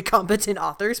through a competent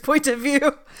author's point of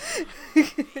view.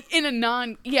 in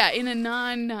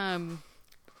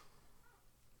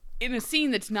a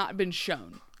scene that's not been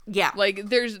shown. Yeah. Like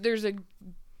there's a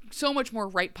so much more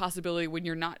right possibility when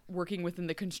you're not working within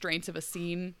the constraints of a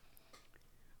scene.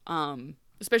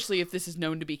 Especially if this is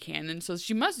known to be canon. So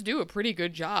she must do a pretty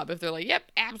good job if they're like,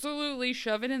 yep, absolutely,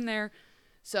 shove it in there.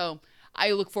 So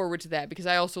I look forward to that because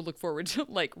I also look forward to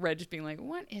like Red just being like,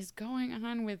 what is going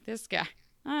on with this guy?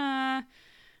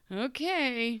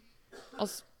 Okay.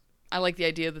 Also, I like the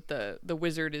idea that the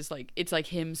wizard is like, it's like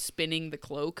him spinning the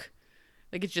cloak.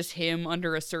 Like it's just him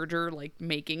under a serger, like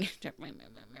making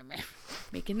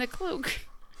the cloak.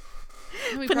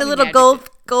 Putting a little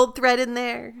gold thread in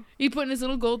there. He putting his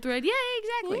little gold thread. Yeah,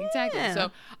 exactly.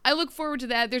 So I look forward to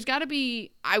that. There's got to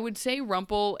be, I would say,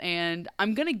 Rumple, and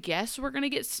I'm gonna guess we're gonna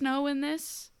get Snow in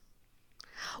this.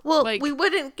 Well, like, we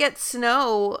wouldn't get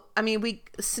Snow. I mean,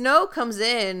 Snow comes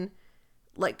in,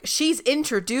 like she's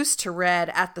introduced to Red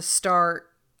at the start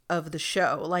of the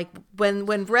show. Like when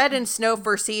Red and Snow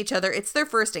first see each other, it's their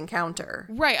first encounter.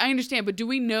 Right, I understand, but do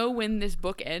we know when this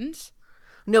book ends?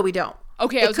 No, we don't.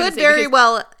 Okay, it could very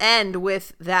well end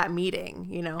with that meeting,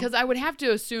 you know? Because I would have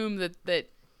to assume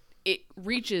that it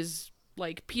reaches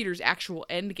like Peter's actual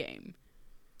end game.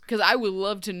 Because I would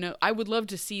love to know. I would love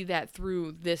to see that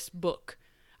through this book.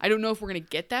 I don't know if we're gonna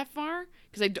get that far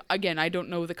because I don't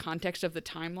know the context of the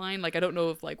timeline. Like I don't know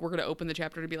if like we're gonna open the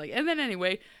chapter to be like, and then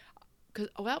anyway, because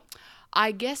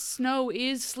I guess Snow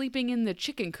is sleeping in the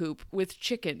chicken coop with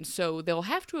chickens, so they'll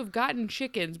have to have gotten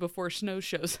chickens before Snow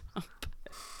shows up.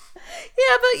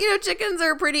 Yeah, but, chickens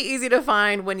are pretty easy to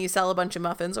find when you sell a bunch of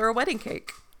muffins or a wedding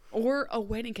cake. Or a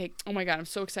wedding cake. Oh, my God. I'm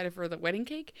so excited for the wedding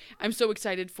cake. I'm so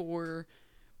excited for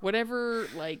whatever,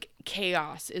 like,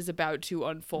 chaos is about to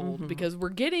unfold. Because we're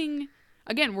getting...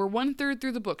 Again, we're 1/3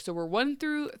 through the book. So we're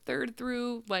 1/3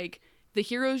 through, like, the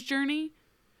hero's journey.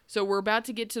 So we're about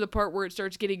to get to the part where it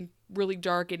starts getting really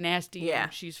dark and nasty. Yeah.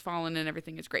 And she's fallen and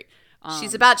everything is great.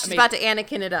 She's about to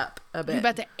Anakin it up a bit. She's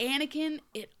about to Anakin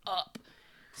it up.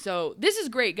 So this is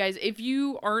great, guys. If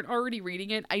you aren't already reading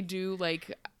it,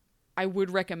 I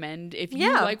would recommend. If you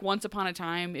like Once Upon a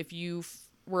Time, if you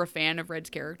were a fan of Red's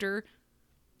character,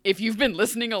 if you've been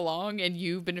listening along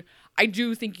and I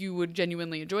do think you would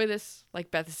genuinely enjoy this.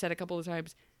 Like Beth has said a couple of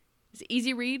times, it's an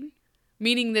easy read,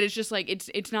 meaning that it's just like,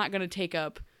 it's not going to take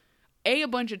up a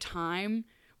bunch of time,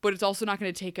 but it's also not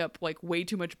going to take up like way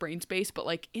too much brain space, but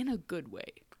like in a good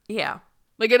way. Yeah.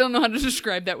 Like, I don't know how to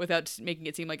describe that without making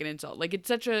it seem like an insult. Like, it's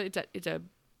a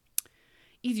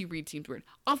easy read seems weird.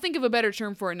 I'll think of a better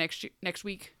term for it next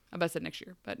week. I about said next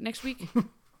year, but next week,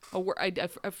 a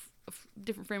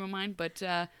different frame of mind. But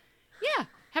yeah,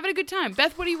 having a good time.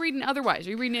 Beth, what are you reading otherwise?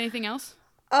 Are you reading anything else?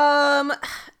 No,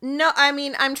 I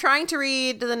mean, I'm trying to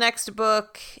read the next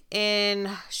book in,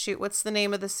 what's the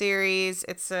name of the series?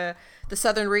 It's the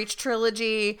Southern Reach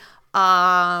trilogy.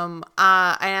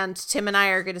 And Tim and I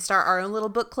are going to start our own little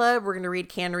book club. We're going to read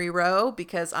Cannery Row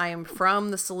because I am from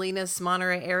the Salinas,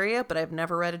 Monterey area, but I've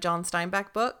never read a John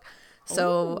Steinbeck book.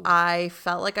 So I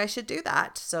felt like I should do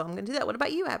that. So I'm going to do that. What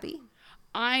about you, Abby?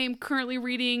 I'm currently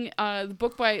reading the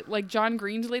book by like John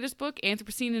Green's latest book,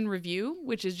 Anthropocene in Review,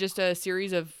 which is just a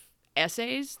series of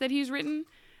essays that he's written.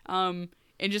 And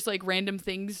just like random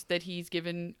things that he's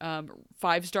given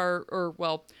 5-star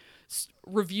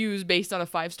reviews based on a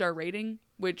 5-star rating,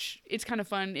 which it's kind of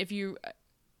fun if you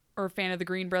are a fan of the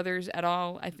Green brothers at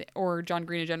all, or John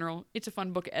Green in general. It's a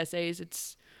fun book of essays.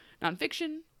 It's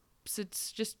nonfiction. So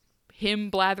it's just him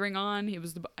blathering on.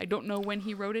 I don't know when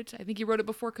he wrote it. I think he wrote it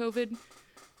before COVID.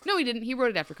 No, he didn't. He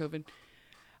wrote it after COVID.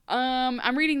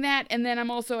 I'm reading that, and then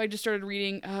I just started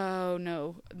reading. Oh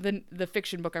no, the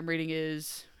fiction book I'm reading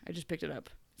is. I just picked it up.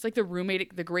 It's like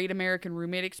the Great American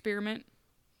Roommate Experiment,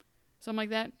 something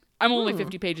like that. I'm only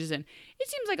 50 pages in. It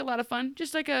seems like a lot of fun.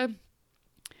 Just like it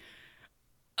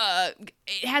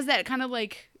has that kind of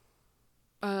like,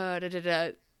 like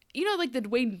the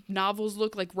way novels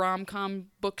look, like rom-com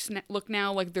books look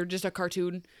now, like they're just a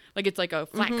cartoon. Like it's like a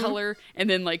flat color and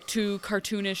then like two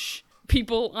cartoonish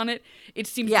people on it. It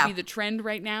seems to be the trend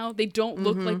right now. They don't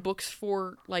look like books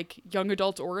for like young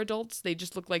adults or adults. They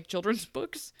just look like children's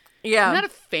books. Yeah. I'm not a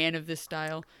fan of this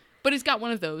style. But it's got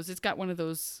one of those. It's got one of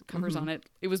those covers on it.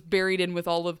 It was buried in with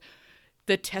all of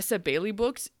the Tessa Bailey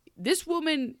books. This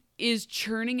woman is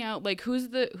churning out, like, who's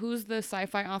the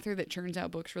sci-fi author that churns out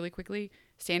books really quickly?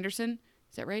 Sanderson?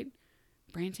 Is that right?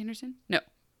 Brandon Sanderson? No.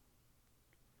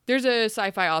 There's a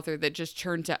sci-fi author that just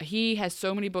churns out. He has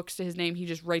so many books to his name. He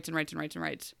just writes and writes and writes and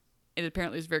writes. And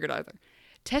apparently is a very good author.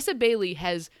 Tessa Bailey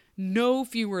has no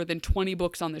fewer than 20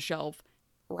 books on the shelf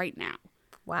right now.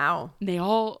 Wow.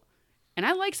 And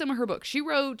I like some of her books. She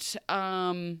wrote,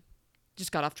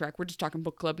 just got off track. We're just talking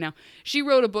book club now. She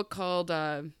wrote a book called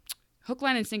Hook,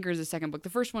 Line, and Sinker is the second book. The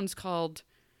first one's called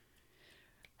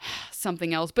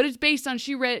something else, but it's based on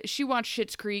she watched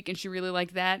Schitt's Creek and she really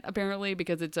liked that apparently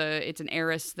because it's an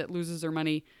heiress that loses her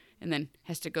money and then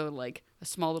has to go to like a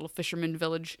small little fisherman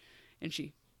village and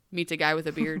she meets a guy with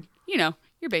a beard. You know,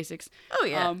 your basics. Oh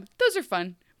yeah. Those are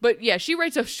fun. But yeah, she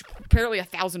writes apparently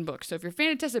 1,000 books. So if you're a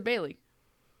fan of Tessa Bailey,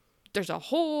 there's a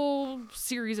whole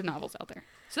series of novels out there.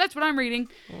 So that's what I'm reading.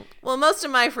 Well, most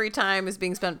of my free time is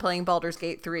being spent playing Baldur's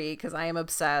Gate 3 because I am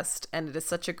obsessed and it is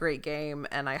such a great game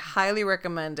and I highly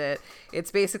recommend it.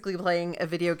 It's basically playing a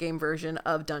video game version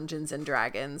of Dungeons and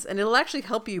Dragons and it'll actually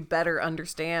help you better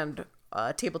understand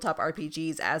tabletop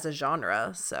RPGs as a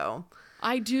genre. So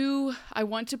I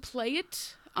want to play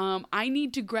it. I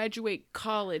need to graduate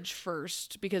college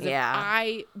first because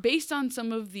based on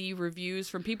some of the reviews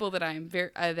from people that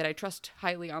that I trust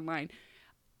highly online,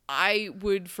 I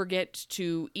would forget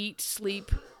to eat,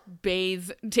 sleep,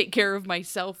 bathe, take care of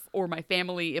myself or my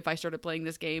family if I started playing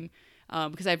this game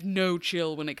because I have no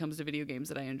chill when it comes to video games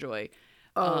that I enjoy.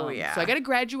 Oh, yeah. So I got to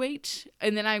graduate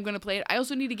and then I'm going to play it. I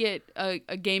also need to get a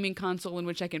gaming console in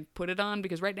which I can put it on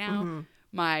because right now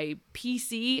my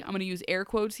PC, I'm going to use air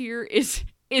quotes here, is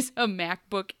a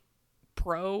MacBook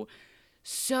Pro.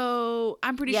 So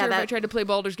I'm pretty sure if I tried to play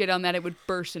Baldur's Gate on that, it would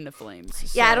burst into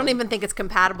flames. Yeah, I don't even think it's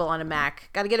compatible on a Mac.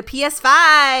 Got to get a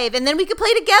PS5, and then we could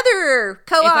play together,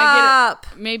 co-op.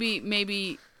 Maybe,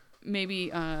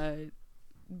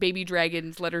 Baby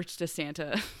Dragon's Letters to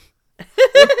Santa,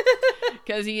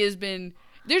 because he has been.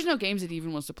 There's no games that he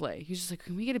even wants to play. He's just like,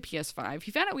 can we get a PS5?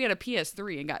 He found out we had a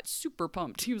PS3 and got super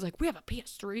pumped. He was like, we have a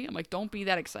PS3? I'm like, don't be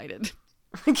that excited.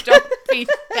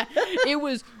 It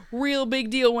was real big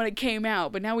deal when it came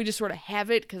out, but now we just sort of have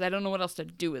it because I don't know what else to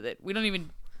do with it.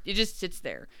 It just sits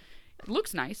there. It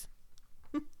looks nice.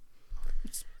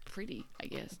 It's pretty, I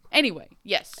guess. Anyway,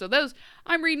 yes. So those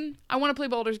I'm reading. I want to play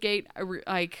Baldur's Gate. I've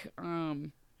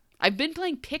been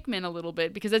playing Pikmin a little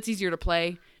bit because that's easier to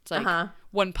play. It's like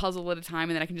one puzzle at a time,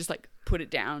 and then I can just like put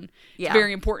it down. Yeah. It's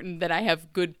very important that I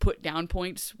have good put down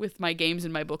points with my games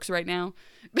and my books right now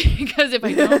because if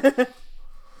I don't.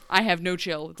 I have no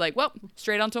chill. It's like, well,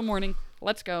 straight on till morning.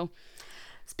 Let's go.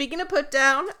 Speaking of put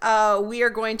down, we are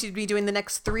going to be doing the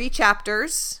next 3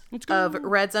 chapters of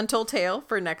Red's Untold Tale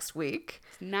for next week.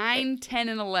 9, 10,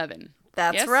 and 11.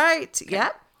 That's right. Okay.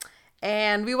 Yep.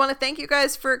 And we want to thank you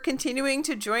guys for continuing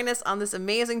to join us on this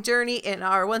amazing journey in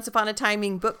our Once Upon a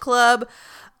Timing book club.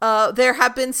 There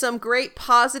have been some great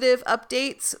positive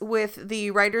updates with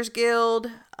the Writers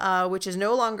Guild, which is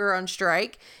no longer on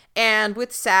strike. And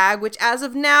with SAG, which as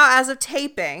of now, as of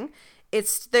taping,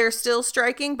 they're still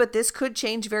striking, but this could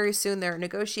change very soon. There are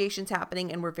negotiations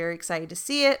happening, and we're very excited to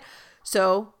see it.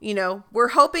 So, we're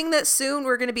hoping that soon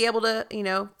we're going to be able to,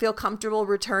 feel comfortable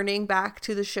returning back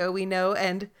to the show we know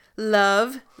and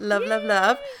love.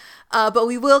 But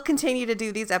we will continue to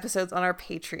do these episodes on our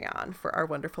Patreon for our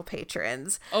wonderful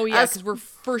patrons. Oh, yeah, because we're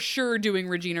for sure doing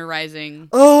Regina Rising.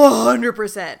 Oh,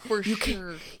 100%. For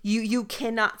sure. You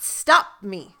cannot stop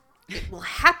me. It will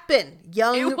happen.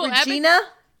 Young Regina. Happen?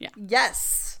 Yeah.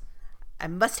 Yes. I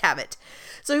must have it.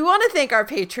 So we want to thank our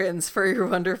patrons for your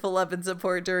wonderful love and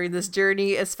support during this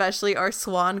journey, especially our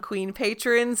Swan Queen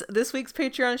patrons. This week's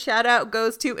Patreon shout out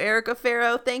goes to Erica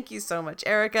Farrow. Thank you so much,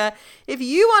 Erica. If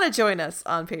you want to join us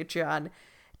on Patreon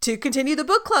to continue the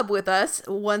book club with us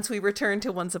once we return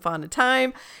to Once Upon a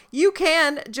Time, you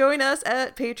can join us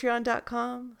at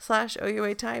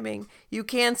patreon.com/OUA Timing. You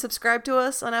can subscribe to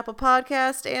us on Apple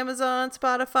Podcasts, Amazon,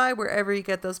 Spotify, wherever you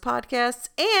get those podcasts.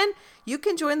 And you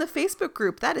can join the Facebook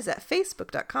group. That is at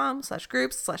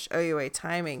facebook.com/groups/OUA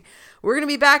Timing. We're going to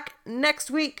be back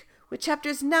next week with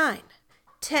chapters 9,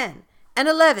 10, and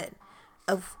 11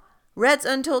 of Red's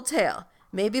Untold Tale.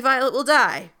 Maybe Violet will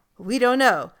die. We don't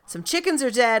know. Some chickens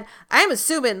are dead. I'm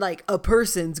assuming like a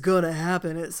person's gonna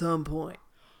happen at some point.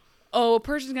 Oh, a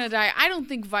person's gonna die. I don't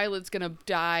think Violet's gonna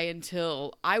die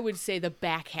until I would say the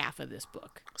back half of this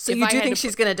book. So you do think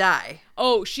she's gonna die?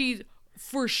 Oh, she's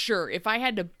for sure. If I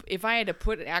had to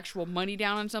put actual money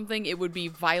down on something, it would be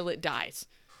Violet dies.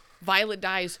 Violet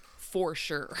dies for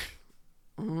sure.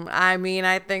 I mean,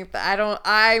 I'm going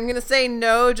to say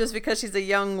no just because she's a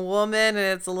young woman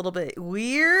and it's a little bit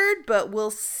weird, but we'll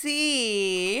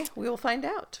see. We will find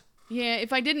out. Yeah,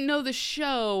 if I didn't know the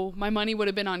show, my money would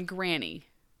have been on Granny.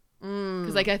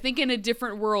 Because, I think in a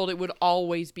different world, it would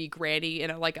always be Granny in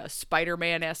a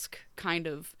Spider-Man-esque kind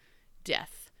of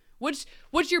death. What's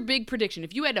your big prediction?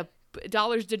 If you had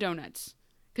dollars to donuts,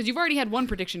 Because you've already had one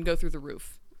prediction go through the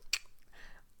roof.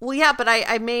 Well, yeah, but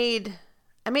I made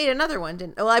another one,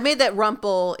 didn't? Well, I made that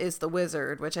Rumple is the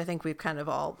wizard, which I think we've kind of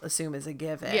all assume is a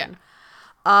given.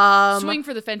 Yeah. Swing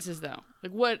for the fences, though.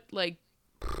 Like what? Like.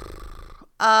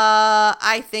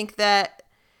 I think that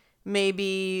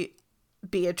maybe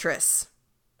Beatrice.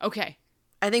 Okay.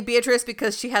 I think Beatrice,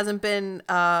 because she hasn't been.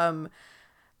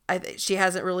 She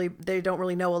hasn't really. They don't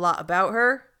really know a lot about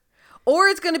her. Or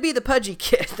it's going to be the pudgy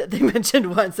kid that they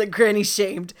mentioned once that Granny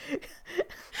shamed.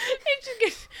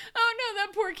 Oh no,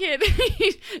 that poor kid.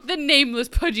 The nameless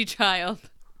pudgy child.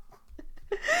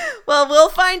 Well, we'll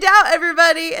find out,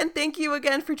 everybody. And thank you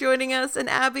again for joining us. And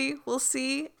Abby, we'll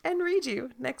see and read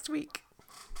you next week.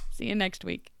 See you next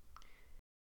week.